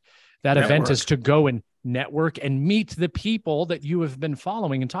what? That event is to go and network and meet the people that you have been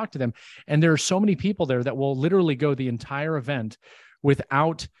following and talk to them. And there are so many people there that will literally go the entire event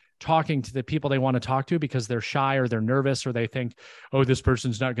without talking to the people they want to talk to because they're shy or they're nervous, or they think, oh, this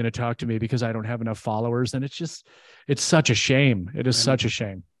person's not going to talk to me because I don't have enough followers. And it's such a shame. It is such a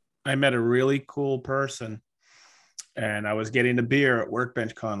shame. I met a really cool person, and I was getting a beer at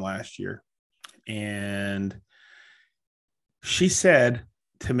Workbench Con last year. And she said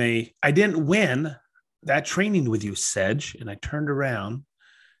to me, I didn't win that training with you, Sedge. And I turned around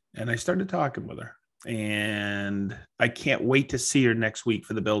and I started talking with her. And I can't wait to see her next week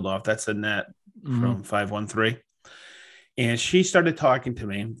for the build off. That's Annette from 513. And she started talking to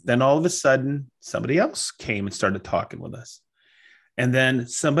me. Then all of a sudden, somebody else came and started talking with us. And then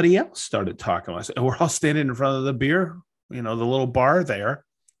somebody else started talking with us. And we're all standing in front of the beer, the little bar there,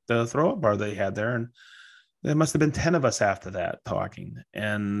 the throw up bar they had there. And there must have been 10 of us after that talking.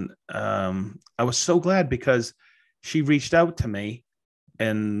 And I was so glad because she reached out to me,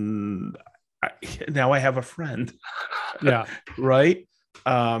 and now I have a friend. Yeah. Right.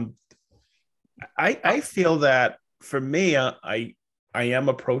 I feel that for me, I am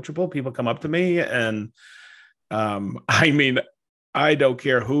approachable. People come up to me, and I don't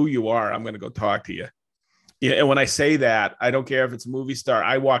care who you are. I'm going to go talk to you. Yeah. And when I say that, I don't care if it's a movie star.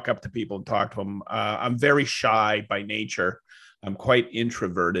 I walk up to people and talk to them. I'm very shy by nature. I'm quite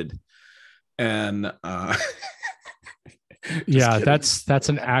introverted. And yeah, kidding. That's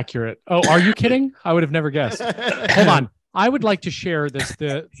an accurate. Oh, are you kidding? I would have never guessed. Hold on. I would like to share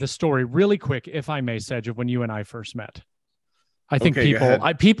the story really quick, if I may, Sedge, of when you and I first met. I think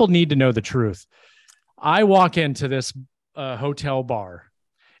people need to know the truth. I walk into this hotel bar,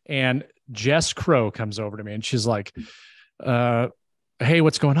 and Jess Crow comes over to me, and she's like, hey,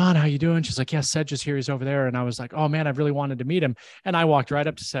 what's going on? How you doing? She's like, yeah, Sedge is here. He's over there. And I was like, oh man, I really wanted to meet him. And I walked right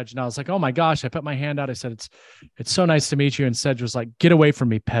up to Sedge and I was like, oh my gosh, I put my hand out. I said, it's so nice to meet you. And Sedge was like, get away from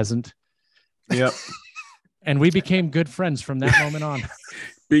me, peasant. Yep. And we became good friends from that moment on.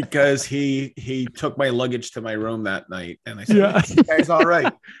 Because he took my luggage to my room that night. And I said, Yeah. you guys all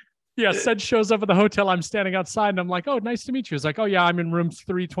right? Yeah, Sedge shows up at the hotel. I'm standing outside and I'm like, oh, nice to meet you. He's like, oh yeah, I'm in room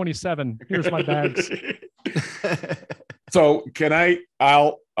 327. Here's my bags. So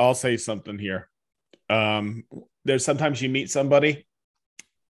I'll say something here. There's sometimes you meet somebody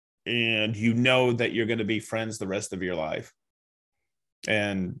and you know that you're going to be friends the rest of your life.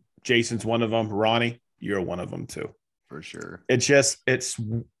 And Jason's one of them. Ronnie, you're one of them too. For sure.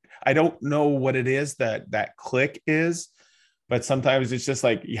 I don't know what it is that click is, but sometimes it's just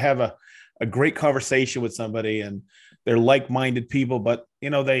like you have a great conversation with somebody and they're like-minded people, but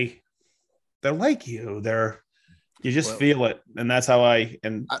they're like you. You just feel it. And that's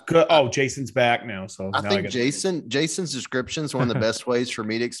how Jason's back now. So I think Jason's description is one of the best ways for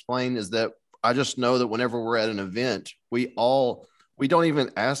me to explain is that I just know that whenever we're at an event, we don't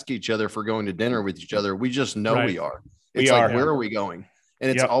even ask each other for going to dinner with each other. We just know we are. It's like, where are we going?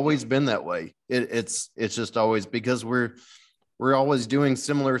 And it's always been that way. It's just always because we're always doing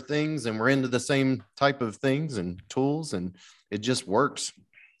similar things and we're into the same type of things and tools and it just works.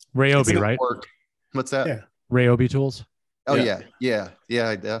 Ryobi, right? Work. What's that? Yeah. Ryobi tools. Oh yeah.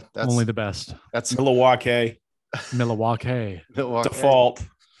 That's only the best. That's Milwaukee default.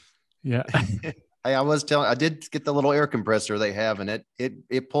 Yeah. I did get the little air compressor they have, and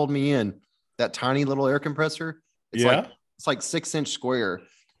it pulled me in. That tiny little air compressor. It's like 6-inch square,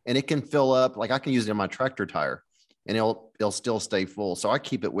 and it can fill up. Like I can use it in my tractor tire, and it'll still stay full. So I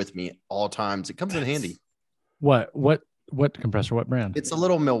keep it with me all times. It comes in handy. What compressor? What brand? It's a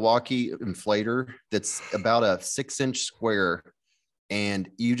little Milwaukee inflator that's about a 6-inch square, and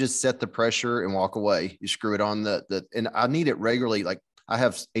you just set the pressure and walk away. You screw it on and I need it regularly. Like I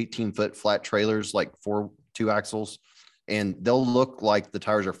have 18-foot flat trailers, like 2 axles, and they'll look like the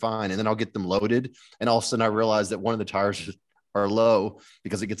tires are fine. And then I'll get them loaded. And all of a sudden I realize that one of the tires are low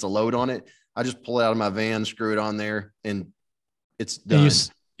because it gets a load on it. I just pull it out of my van, screw it on there, and it's done.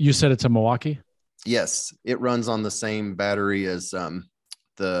 You said it's a Milwaukee? Yes. It runs on the same battery as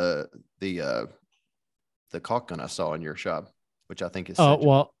the caulk gun I saw in your shop, which I think is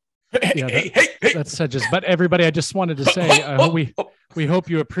well. Yeah, that's Sedge's. But everybody, I just wanted to say we hope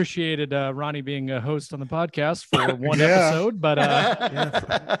you appreciated Ronnie being a host on the podcast for one episode. But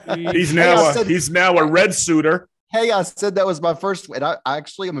he's now a red suitor. Hey, I said that was my first, and I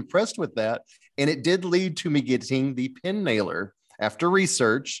actually am impressed with that. And it did lead to me getting the pin nailer after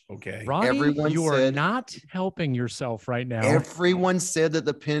research. Okay, Ronnie, are not helping yourself right now. Everyone said that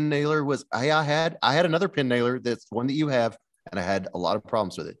the pin nailer was. I had another pin nailer that's one that you have, and I had a lot of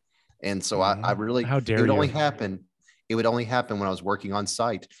problems with it. And so I really, how dare it would you? It would only happen when I was working on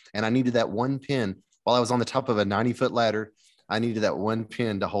site, and I needed that one pin while I was on the top of a 90-foot ladder. I needed that one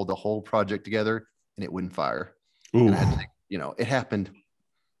pin to hold the whole project together, and it wouldn't fire. And I had to, it happened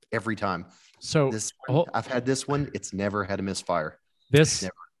every time. So I've had this one. It's never had a misfire. I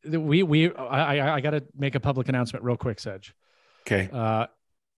got to make a public announcement real quick, Sedge. Okay.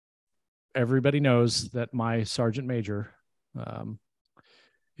 Everybody knows that my Sergeant Major,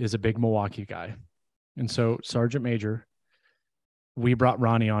 is a big Milwaukee guy. And so Sergeant Major, we brought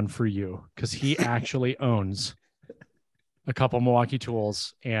Ronnie on for you because he actually owns a couple Milwaukee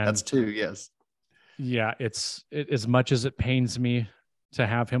tools. And that's 2. Yes. Yeah. It's as much as it pains me to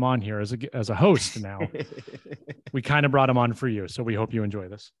have him on here as a host now, we kind of brought him on for you. So we hope you enjoy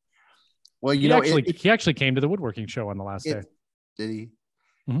this. Well, he actually came to the woodworking show on the last day. Did he?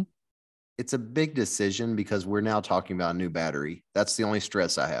 Mm-hmm. It's a big decision because we're now talking about a new battery. That's the only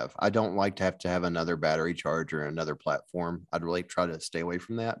stress I have. I don't like to have another battery charger and another platform. I'd really try to stay away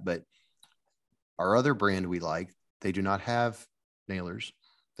from that. But our other brand we like, they do not have nailers.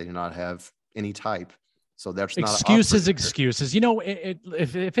 They do not have any type. So that's not excuses. If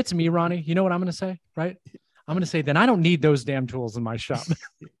it's me, Ronnie, you know what I'm going to say, right? I'm going to say, then I don't need those damn tools in my shop.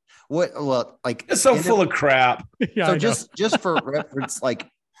 It's so full of crap. Yeah, so just for reference, like,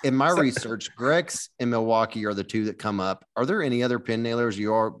 in my research, Grex and Milwaukee are the 2 that come up. Are there any other pin nailers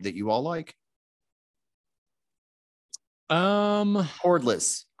that you all like?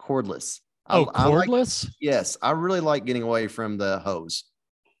 Cordless. Cordless? Yes, I really like getting away from the hose,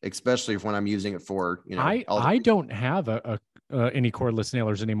 especially when I'm using it for. I don't have any cordless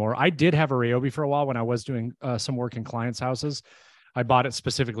nailers anymore. I did have a Ryobi for a while when I was doing some work in clients' houses. I bought it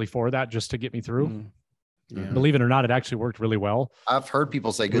specifically for that, just to get me through. Yeah. Believe it or not, it actually worked really well. I've heard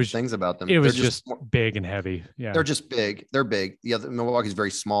people say good things about them. It was just big and heavy. Yeah. They're just big. They're big. Yeah. The Milwaukee's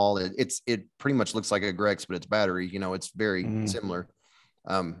very small. It pretty much looks like a Grex, but it's battery, it's very similar.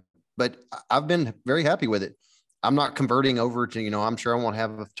 But I've been very happy with it. I'm not converting over to, I'm sure I won't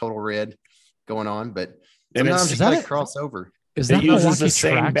have a total red going on, but sometimes you like cross over. Is that it uses Milwaukee the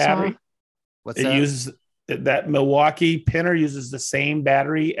same battery? What's it that? uses that Milwaukee pinner uses the same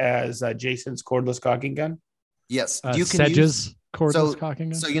battery as Jason's cordless caulking gun. Yes, you can Sedge's cordless caulking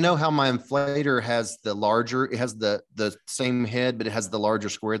gun. So you know how my inflator has it has the same head, but it has the larger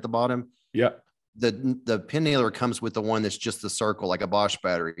square at the bottom. Yeah. The pin nailer comes with the one that's just the circle, like a Bosch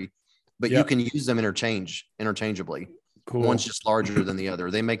battery, but you can use them interchangeably. Cool. One's just larger than the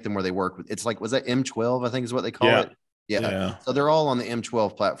other. They make them where they work with. It's like, was that M12? I think is what they call it. Yeah. So they're all on the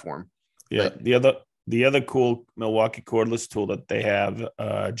M12 platform. Yeah. But the other cool Milwaukee cordless tool that they have,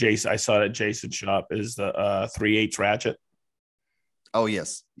 Jason, I saw it at Jason's shop, is the 3/8 ratchet. Oh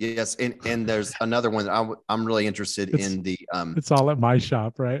yes, and there's another one that I'm really interested in the. It's all at my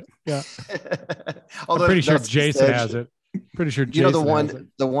shop, right? Yeah. I'm pretty sure Jason has it. Pretty sure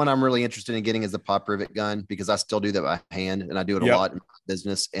Jason the one I'm really interested in getting is the pop rivet gun, because I still do that by hand and I do it a lot in my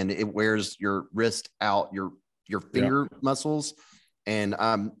business, and it wears your wrist out, your finger muscles, and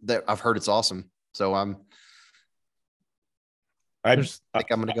I've heard it's awesome. So I think I'm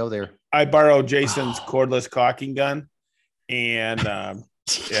going to go there. I borrowed Jason's cordless caulking gun, and that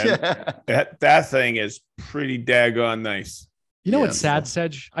thing is pretty daggone nice. You know what's sad,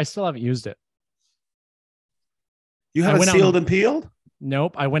 Sedge? I still haven't used it. You haven't sealed and peeled?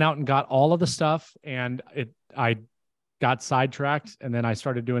 Nope. I went out and got all of the stuff, and I got sidetracked, and then I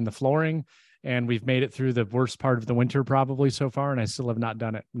started doing the flooring, and we've made it through the worst part of the winter probably so far, and I still have not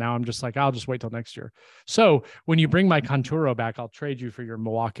done it. Now I'm just like, I'll just wait till next year. So when you bring my Conturo back, I'll trade you for your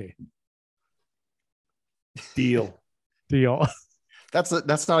Milwaukee. Deal. That's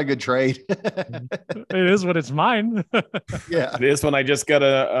not a good trade. It is when it's mine. Yeah, it is when I just got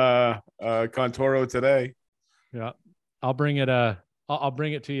a Conturo today. Yeah, I'll bring it. I'll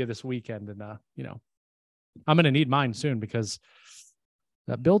bring it to you this weekend, and I'm gonna need mine soon because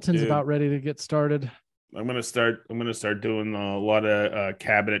that built-in's about ready to get started. I'm gonna start doing a lot of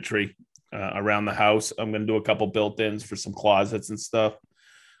cabinetry around the house. I'm gonna do a couple built-ins for some closets and stuff.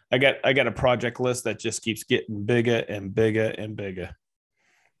 I got a project list that just keeps getting bigger and bigger and bigger.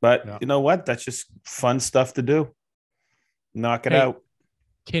 But you know what? That's just fun stuff to do. Knock it out.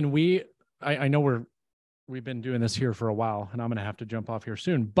 Can we? I know we've been doing this here for a while, and I'm going to have to jump off here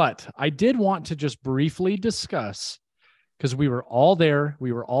soon. But I did want to just briefly discuss, because we were all there,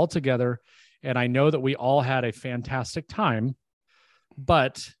 we were all together, and I know that we all had a fantastic time.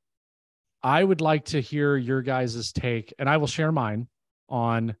 But I would like to hear your guys' take, and I will share mine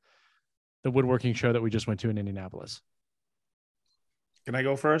on the woodworking show that we just went to in Indianapolis. Can I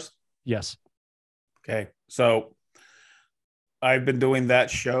go first? Yes. Okay. So I've been doing that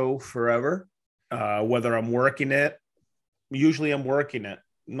show forever. Whether I'm working it, usually I'm working it,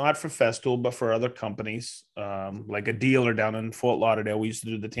 not for Festool, but for other companies, like a dealer down in Fort Lauderdale. We used to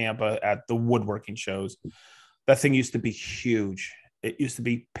do the Tampa at the woodworking shows. That thing used to be huge. It used to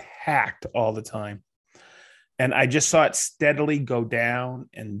be packed all the time. And I just saw it steadily go down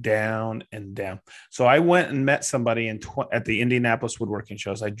and down and down. So I went and met somebody at the Indianapolis woodworking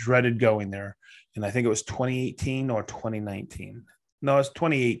shows. I dreaded going there. And I think it was 2018 or 2019. No, it's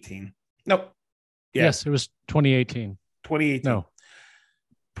 2018. Nope. Yeah. Yes, it was 2018. 2018. No.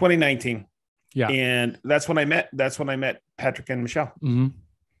 2019. Yeah. And that's when I met Patrick and Michelle. Mm-hmm.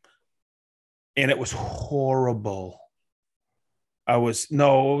 And it was horrible. I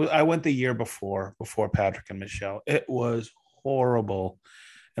went the year before Patrick and Michelle. It was horrible.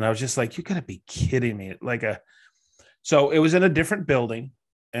 And I was just like, you gotta be kidding me. So it was in a different building.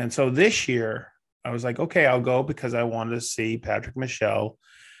 And so this year I was like, okay, I'll go because I wanted to see Patrick, Michelle,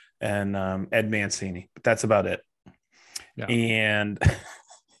 and Ed Mancini, but that's about it. Yeah. And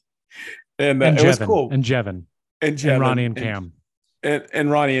it was cool. And Jevin. And Ronnie and Cam. And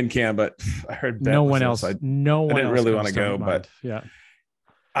Ronnie and Cam, but I heard no one else. I didn't really want to go, but yeah.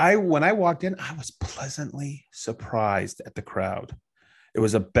 When I walked in, I was pleasantly surprised at the crowd. It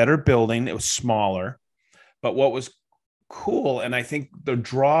was a better building. It was smaller, but what was cool, and I think the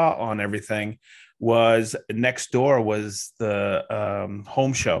draw on everything was next door was the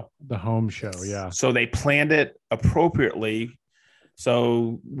home show. The home show, yeah. So they planned it appropriately.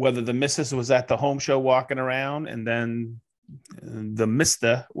 So whether the missus was at the home show walking around and then the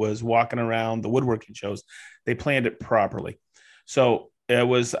mister was walking around the woodworking shows, they planned it properly. So it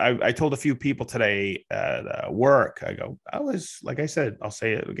was, I told a few people today at work, I was, like I said, I'll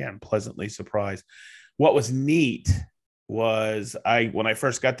say it again, pleasantly surprised. what was neat was when I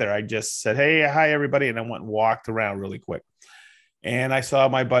first got there, I just said, "Hey, hi everybody," and I went and walked around really quick. And I saw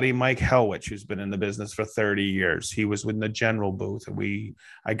my buddy Mike Helwich, who's been in the business for 30 years. He was in the general booth, and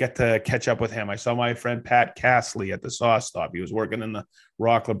I get to catch up with him. I saw my friend Pat Castley at the Saw Stop. He was working in the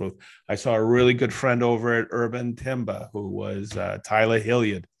Rockler booth. I saw a really good friend over at Urban Timber, who was Tyler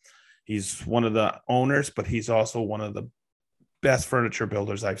Hilliard. He's one of the owners, but he's also one of the best furniture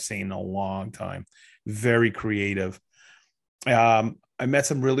builders I've seen in a long time. Very creative. I met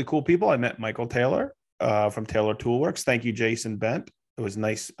some really cool people. I met Michael Taylor from Taylor Toolworks. Thank you, Jason Bent. It was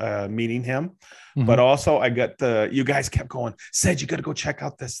nice meeting him. Mm-hmm. But also I got you guys kept going, said, you got to go check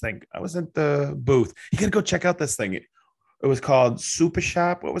out this thing. I was at the booth. You got to go check out this thing. It was called Super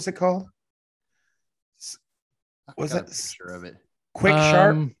Shop. What was it called? Was it? Picture of it. Quick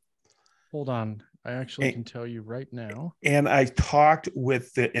Sharp. Hold on. I actually can tell you right now. And I talked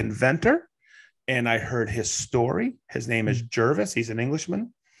with the inventor and I heard his story. His name is Jervis. He's an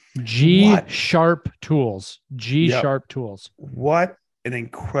Englishman. G-Sharp Tools. G-Sharp Tools. What an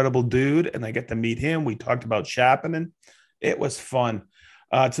incredible dude. And I get to meet him. We talked about Chapman. It was fun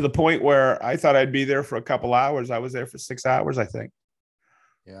to the point where I thought I'd be there for a couple hours. I was there for 6 hours, I think.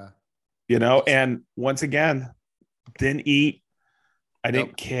 Yeah. And once again, didn't eat. I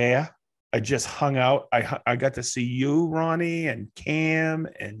didn't care. I just hung out. I got to see you, Ronnie, and Cam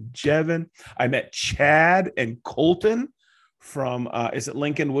and Jevin. I met Chad and Colton from, is it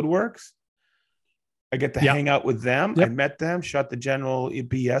Lincoln Woodworks? I get to hang out with them. I met them, shot the general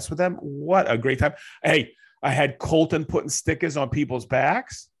BS with them. What a great time. Hey, I had Colton putting stickers on people's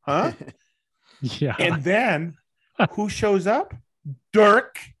backs. Huh? Yeah. And then who shows up?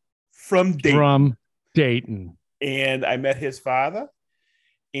 Dirk from Dayton. And I met his father.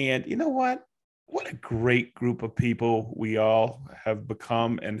 And you know what? What a great group of people we all have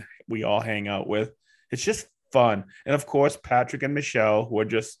become and we all hang out with. It's just fun. And of course, Patrick and Michelle, who are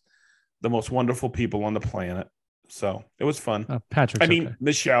just the most wonderful people on the planet. So it was fun.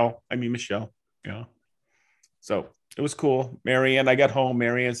 Michelle. Yeah. So it was cool. Marianne, I got home.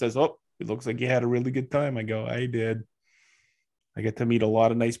 Marianne says, "Oh, it looks like you had a really good time." I go, "I did." I get to meet a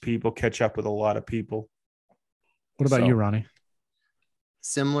lot of nice people, catch up with a lot of people. What about you, Ronnie?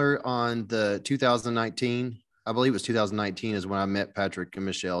 Similar on the 2019, I believe it was 2019 is when I met Patrick and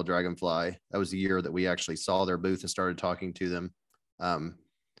Michelle Dragonfly. That was the year that we actually saw their booth and started talking to them.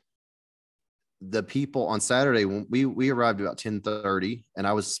 The people on Saturday, when we arrived about 10:30, and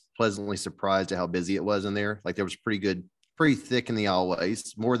I was pleasantly surprised at how busy it was in there. Like there was pretty thick in the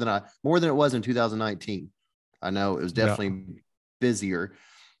allways, more than it was in 2019. I know it was definitely busier.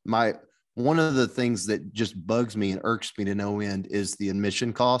 One of the things that just bugs me and irks me to no end is the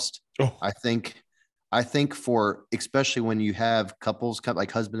admission cost. Oh. I think for, especially when you have couples come, like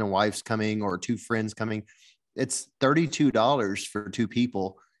husband and wives coming or two friends coming, it's $32 for two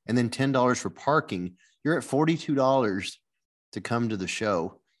people and then $10 for parking. You're at $42 to come to the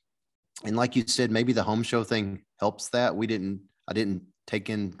show. And like you said, maybe the home show thing helps that. I didn't take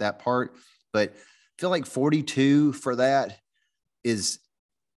in that part, but I feel like 42 for that is,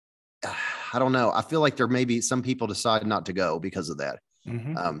 I don't know. I feel like there may be some people decide not to go because of that.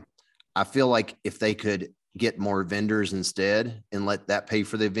 Mm-hmm. I feel like if they could get more vendors instead and let that pay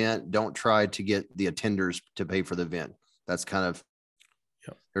for the event, don't try to get the attenders to pay for the event. That's kind of,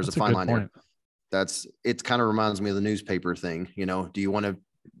 there's a fine line there. It kind of reminds me of the newspaper thing. Do you want to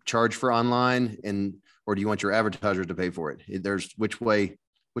charge for online or do you want your advertisers to pay for it? There's which way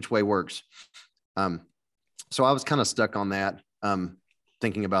works. So I was kind of stuck on that.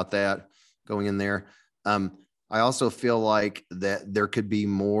 Thinking about that going in there. I also feel like that there could be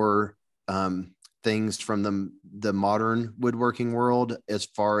more things from the modern woodworking world, as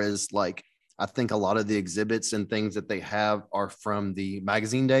far as like, I think a lot of the exhibits and things that they have are from the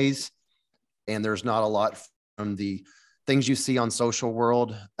magazine days. And there's not a lot from the things you see on Social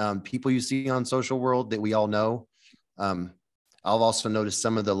World, people you see on Social World that we all know. I've also noticed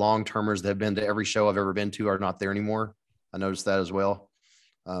some of the long-termers that have been to every show I've ever been to are not there anymore. I noticed that as well.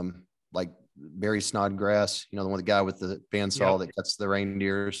 Like Barry Snodgrass, the guy with the bandsaw that cuts the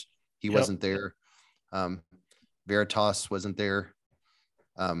reindeers. He wasn't there. Veritas wasn't there.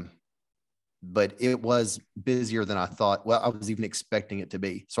 But it was busier than I thought. Well, I was even expecting it to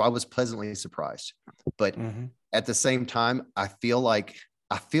be. So I was pleasantly surprised. But at the same time, I feel like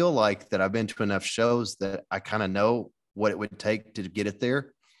that I've been to enough shows that I kind of know what it would take to get it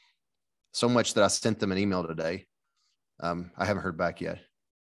there. So much that I sent them an email today. I haven't heard back yet,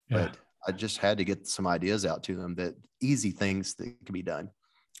 but I just had to get some ideas out to them, that easy things that can be done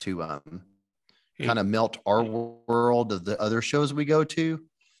to kind of melt our world of the other shows we go to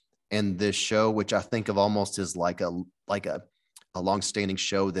and this show, which I think of almost as like a long-standing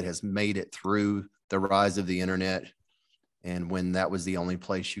show that has made it through the rise of the internet, and when that was the only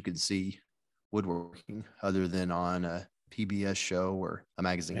place you could see woodworking other than on a PBS show or a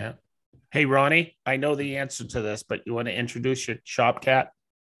magazine. Yeah. Hey, Ronnie, I know the answer to this, but you want to introduce your shop cat?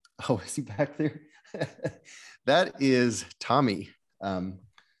 Oh, is he back there? That is Tommy.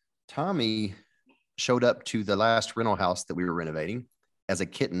 Tommy showed up to the last rental house that we were renovating as a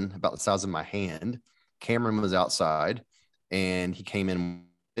kitten about the size of my hand. Cameron was outside and he came in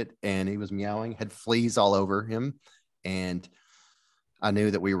and he was meowing, had fleas all over him. And I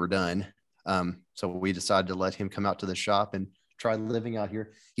knew that we were done. So we decided to let him come out to the shop and try living out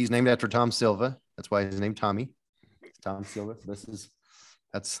here. He's named after Tom Silva. That's why he's named Tommy. Tom Silva.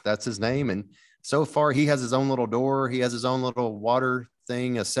 That's his name. And so far he has his own little door. He has his own little water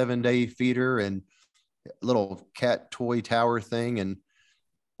thing, a 7-day feeder and a little cat toy tower thing. And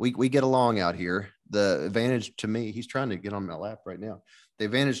we get along out here. The advantage to me, he's trying to get on my lap right now. The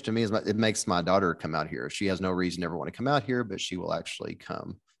advantage to me is it makes my daughter come out here. She has no reason to ever want to come out here, but she will actually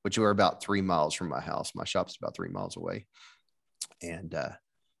come, which we're about 3 miles from my house. My shop's about 3 miles away. And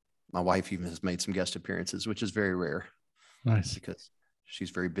my wife even has made some guest appearances, which is very rare. Nice. Because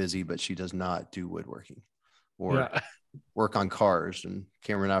she's very busy, but she does not do woodworking or work on cars. And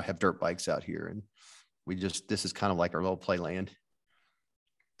Cameron and I have dirt bikes out here. And this is kind of like our little playland.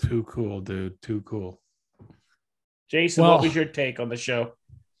 Too cool, dude. Too cool. Jason, what was your take on the show?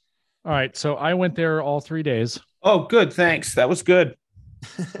 All right. So I went there all 3 days. Oh, good. Thanks. That was good.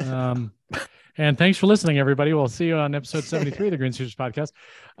 And thanks for listening, everybody. We'll see you on episode 73 of the Green Suiters podcast.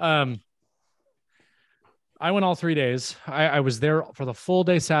 I went all 3 days. I was there for the full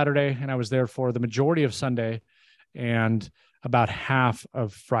day Saturday, and I was there for the majority of Sunday and about half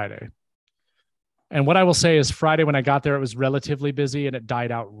of Friday. And what I will say is Friday, when I got there, it was relatively busy and it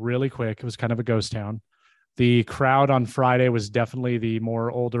died out really quick. It was kind of a ghost town. The crowd on Friday was definitely the more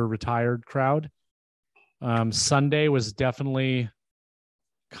older retired crowd. Sunday was definitely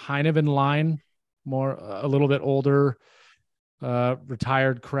kind of in line, a little bit older,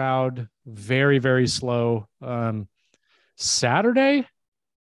 retired crowd, very, very slow. Saturday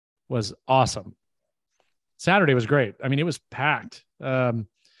was awesome. Saturday was great. I mean, it was packed, and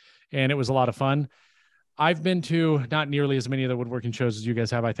it was a lot of fun. I've been to not nearly as many of the woodworking shows as you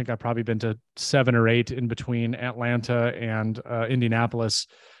guys have. I think I've probably been to 7 or 8 in between Atlanta and Indianapolis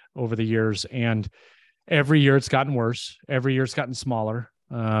over the years. And every year it's gotten worse. Every year it's gotten smaller.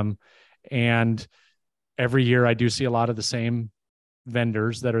 And every year I do see a lot of the same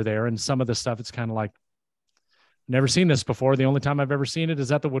vendors that are there. And some of the stuff, it's kind of like, never seen this before. The only time I've ever seen it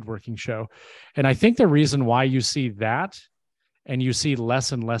is at the woodworking show. And I think the reason why you see that and you see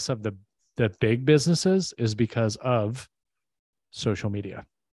less and less of the big businesses is because of social media.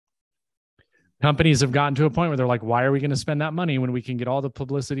 Companies have gotten to a point where they're like, why are we going to spend that money when we can get all the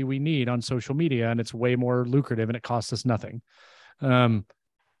publicity we need on social media and it's way more lucrative and it costs us nothing?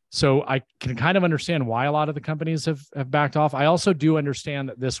 So I can kind of understand why a lot of the companies have backed off. I also do understand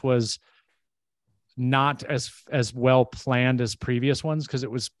that this was not as well planned as previous ones because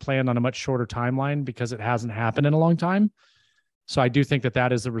it was planned on a much shorter timeline because it hasn't happened in a long time. So I do think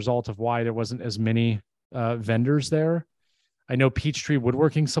that is the result of why there wasn't as many vendors there. I know Peachtree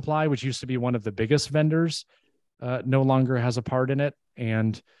Woodworking Supply, which used to be one of the biggest vendors, no longer has a part in it.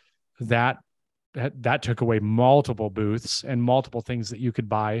 And that took away multiple booths and multiple things that you could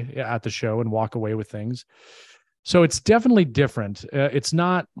buy at the show and walk away with things. So it's definitely different. It's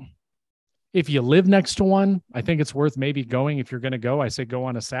not, if you live next to one, I think it's worth maybe going. If you're going to go, I say go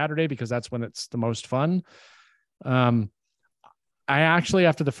on a Saturday because that's when it's the most fun. I actually,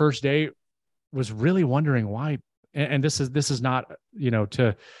 after the first day, was really wondering why. And this is not,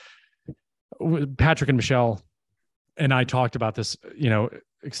 to Patrick and Michelle and I talked about this,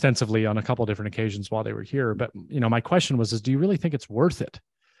 extensively on a couple of different occasions while they were here. But, my question was, do you really think it's worth it?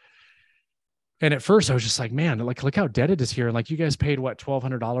 And at first I was just like, man, look how dead it is here. And like, you guys paid what,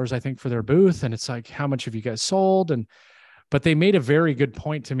 $1,200, I think, for their booth. And it's like, how much have you guys sold? But they made a very good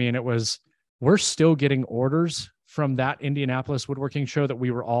point to me. And it was, we're still getting orders from that Indianapolis woodworking show that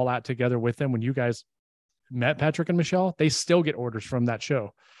we were all at together with them. When you guys met Patrick and Michelle, they still get orders from that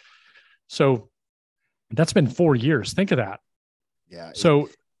show. So that's been 4 years. Think of that. Yeah. So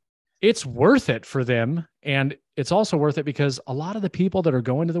it's worth it for them. And it's also worth it because a lot of the people that are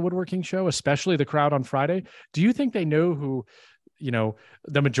going to the woodworking show, especially the crowd on Friday, do you think they know who,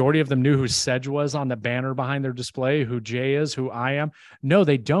 the majority of them knew who Sedge was on the banner behind their display, who Jay is, who I am? No,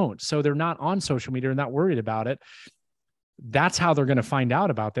 they don't. So they're not on social media and not worried about it. That's how they're going to find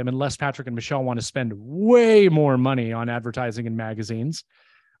out about them, unless Patrick and Michelle want to spend way more money on advertising in magazines,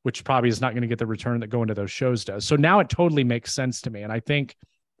 which probably is not going to get the return that going to those shows does. So now it totally makes sense to me. And I think,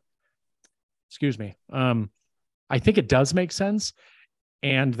 I think it does make sense.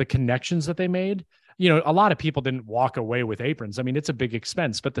 And the connections that they made, a lot of people didn't walk away with aprons. I mean, it's a big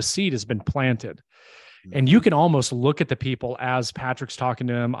expense, but the seed has been planted. And you can almost look at the people as Patrick's talking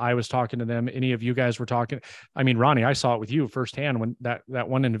to them. I was talking to them. Any of you guys were talking. I mean, Ronnie, I saw it with you firsthand when that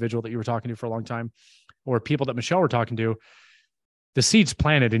one individual that you were talking to for a long time, or people that Michelle were talking to, the seed's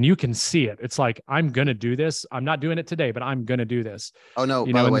planted and you can see it. It's like, I'm going to do this. I'm not doing it today, but I'm going to do this. Oh no.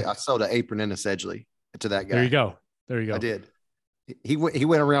 By the way, I sold an apron and a Sedgley to that guy. There you go. I did. He went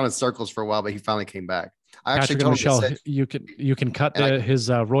around in circles for a while, but he finally came back. I Patrick actually told Michelle, him you can cut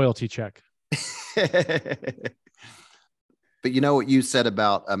his royalty check. But you know what you said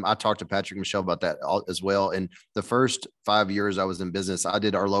about, I talked to Patrick and Michelle about that as well. And the first 5 years I was in business, I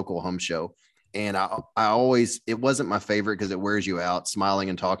did our local home show. And I always, it wasn't my favorite because it wears you out. Smiling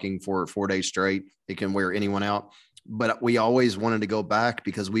and talking for 4 days straight, it can wear anyone out. But we always wanted to go back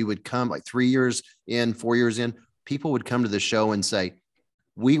because we would come like 3 years in, 4 years in, people would come to the show and say,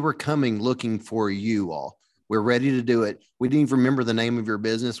 we were coming looking for you all. We're ready to do it. We didn't even remember the name of your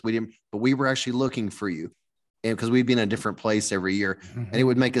business. But we were actually looking for you. And because we'd be in a different place every year. Mm-hmm. And it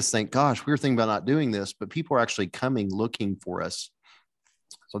would make us think, gosh, we were thinking about not doing this, but people are actually coming looking for us.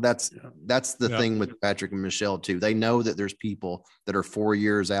 So that's the thing with Patrick and Michelle too. They know that there's people that are 4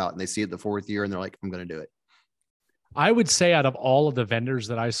 years out and they see it the fourth year and they're like, I'm going to do it. I would say out of all of the vendors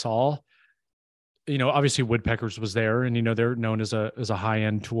that I saw, obviously Woodpeckers was there and, they're known as a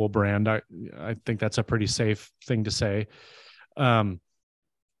high-end tool brand. I think that's a pretty safe thing to say. Like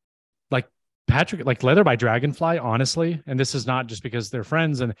Patrick, like Leather by Dragonfly, honestly, and this is not just because they're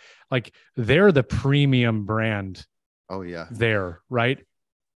friends and like, they're the premium brand. Oh yeah. There, right?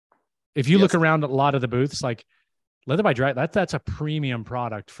 If you look around at a lot of the booths, like Leather by Dragon, that's a premium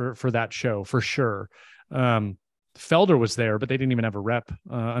product for that show for sure. Felder was there, but they didn't even have a rep,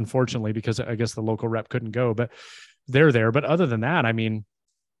 unfortunately, because I guess the local rep couldn't go, but they're there. But other than that, I mean,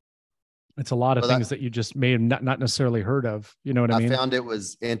 it's a lot of things that you just may have not necessarily heard of. You know what I mean? I found it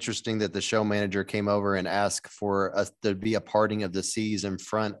was interesting that the show manager came over and asked for us to be a parting of the seas in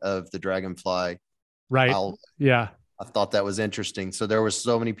front of the Dragonfly. Right. Yeah. I thought that was interesting. So there was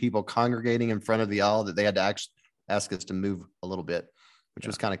so many people congregating in front of the aisle that they had to actually ask us to move a little bit, which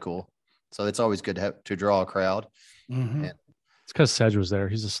was kind of cool. So it's always good to draw a crowd. Mm-hmm. It's because Sedge was there.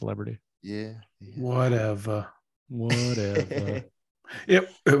 He's a celebrity. Yeah. Whatever. By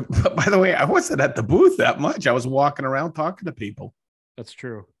the way, I wasn't at the booth that much. I was walking around talking to people. That's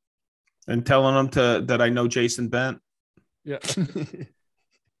true. And telling them that I know Jason Bent. Yeah.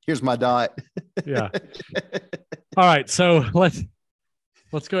 Here's my dot. Yeah. All right. So let's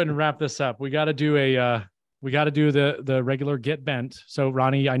go ahead and wrap this up. We got to do the regular Get Bent. So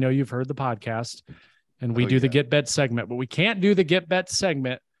Ronnie, I know you've heard the podcast and we do the Get Bet segment, but we can't do the Get Bet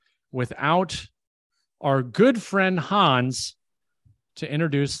segment without our good friend Hans to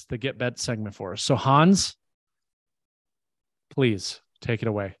introduce the Get Bet segment for us. So Hans, please take it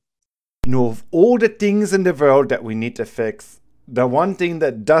away. Of all the things in the world that we need to fix, the one thing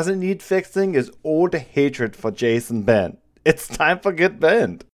that doesn't need fixing is all the hatred for Jason Bent. It's time for Get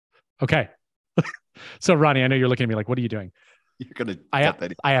Bent. Okay. So Ronnie, I know you're looking at me like, what are you doing? You're going to, I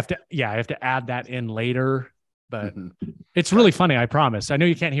have to add that in later, but it's really funny. I promise. I know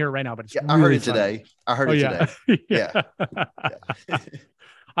you can't hear it right now, but it's I heard it today. today. Yeah.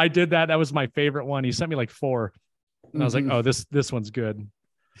 I did that. That was my favorite one. He sent me like 4 and I was like, oh, this one's good.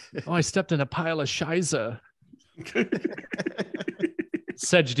 Oh, I stepped in a pile of shiza.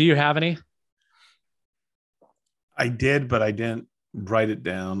 Sedge, do you have any? I did, but I didn't write it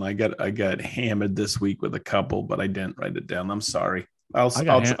down. I got hammered this week with a couple, but I didn't write it down. I'm sorry. I'll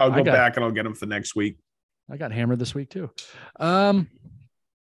go back and I'll get them for next week. I got hammered this week too. All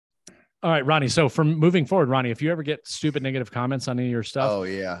right, Ronnie. So from moving forward, Ronnie, if you ever get stupid negative comments on any of your stuff,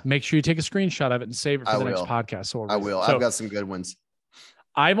 make sure you take a screenshot of it and save it for the next podcast. So I will. I've got some good ones.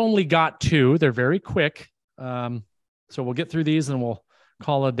 I've only got 2. They're very quick. So we'll get through these and we'll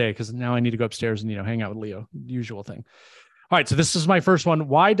call it a day because now I need to go upstairs and hang out with Leo. Usual thing. All right, so this is my first one.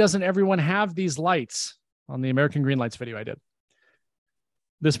 Why doesn't everyone have these lights on the American Green Lights video I did?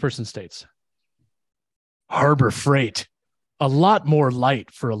 This person states, Harbor Freight, a lot more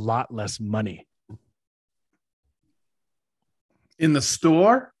light for a lot less money. In the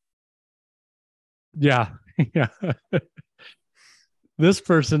store? Yeah. Yeah. This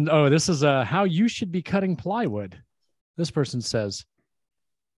person, this is how you should be cutting plywood. This person says,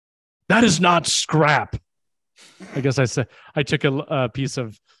 that is not scrap. I guess I took a piece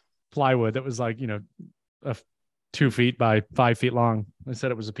of plywood that was like, 2 feet by 5 feet long. They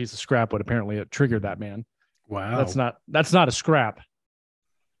said it was a piece of scrap, but apparently it triggered that man. Wow. That's not a scrap.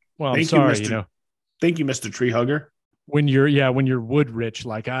 Well, Thank I'm sorry, you, Thank you, Mr. Tree Hugger. when you're wood rich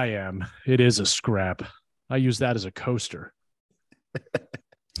like I am, it is a scrap. I use that as a coaster.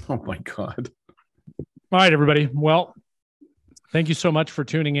 Oh my God. All right, everybody. Well, thank you so much for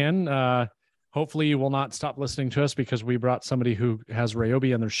tuning in. Hopefully you will not stop listening to us because we brought somebody who has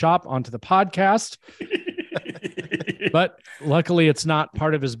Ryobi in their shop onto the podcast. But luckily it's not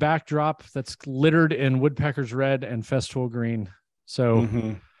part of his backdrop that's littered in woodpecker's red and festool green.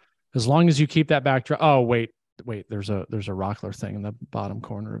 So as long as you keep that backdrop. Oh, wait, there's a Rockler thing in the bottom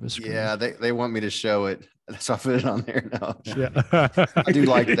corner of his screen. Yeah, they want me to show it. So I put it on there now. Yeah. I do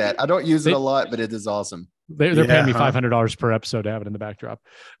like that. I don't use it a lot, but it is awesome. They're paying me $500 per episode to have it in the backdrop.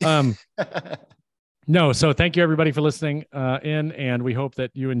 No, so thank you everybody for listening in, and we hope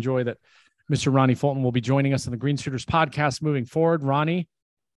that you enjoy that. Mr. Ronnie Fulton will be joining us on the Green Suiters podcast moving forward. Ronnie,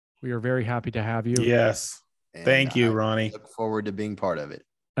 we are very happy to have you. Yes. And Thank you, I Ronnie. look forward to being part of it.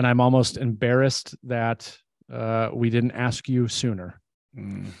 And I'm almost embarrassed that we didn't ask you sooner.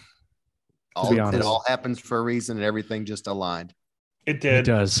 Mm. be honest. It all happens for a reason, and everything just aligned. It did. It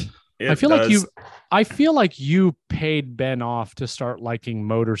does. It I feel does. like you paid Ben off to start liking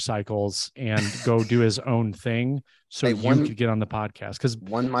motorcycles and go do his own thing so Hey, you could get on the podcast. Because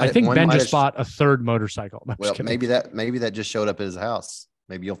I think Ben just bought a third motorcycle. No, I'm Well, just kidding. maybe that just showed up at his house.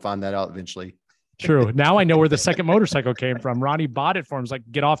 Maybe you'll find that out eventually. True. Now I know where the second motorcycle came from. Ronnie bought it for him. He's like,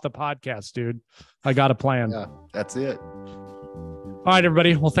 get off the podcast, dude. I got a plan. Yeah, that's it. All right,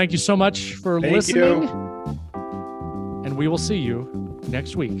 everybody. Well, thank you so much for listening. And we will see you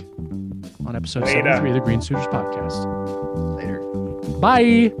next week on episode 73 of the Green Suiters podcast. Later.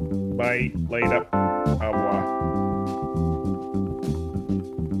 Bye. Bye. Later.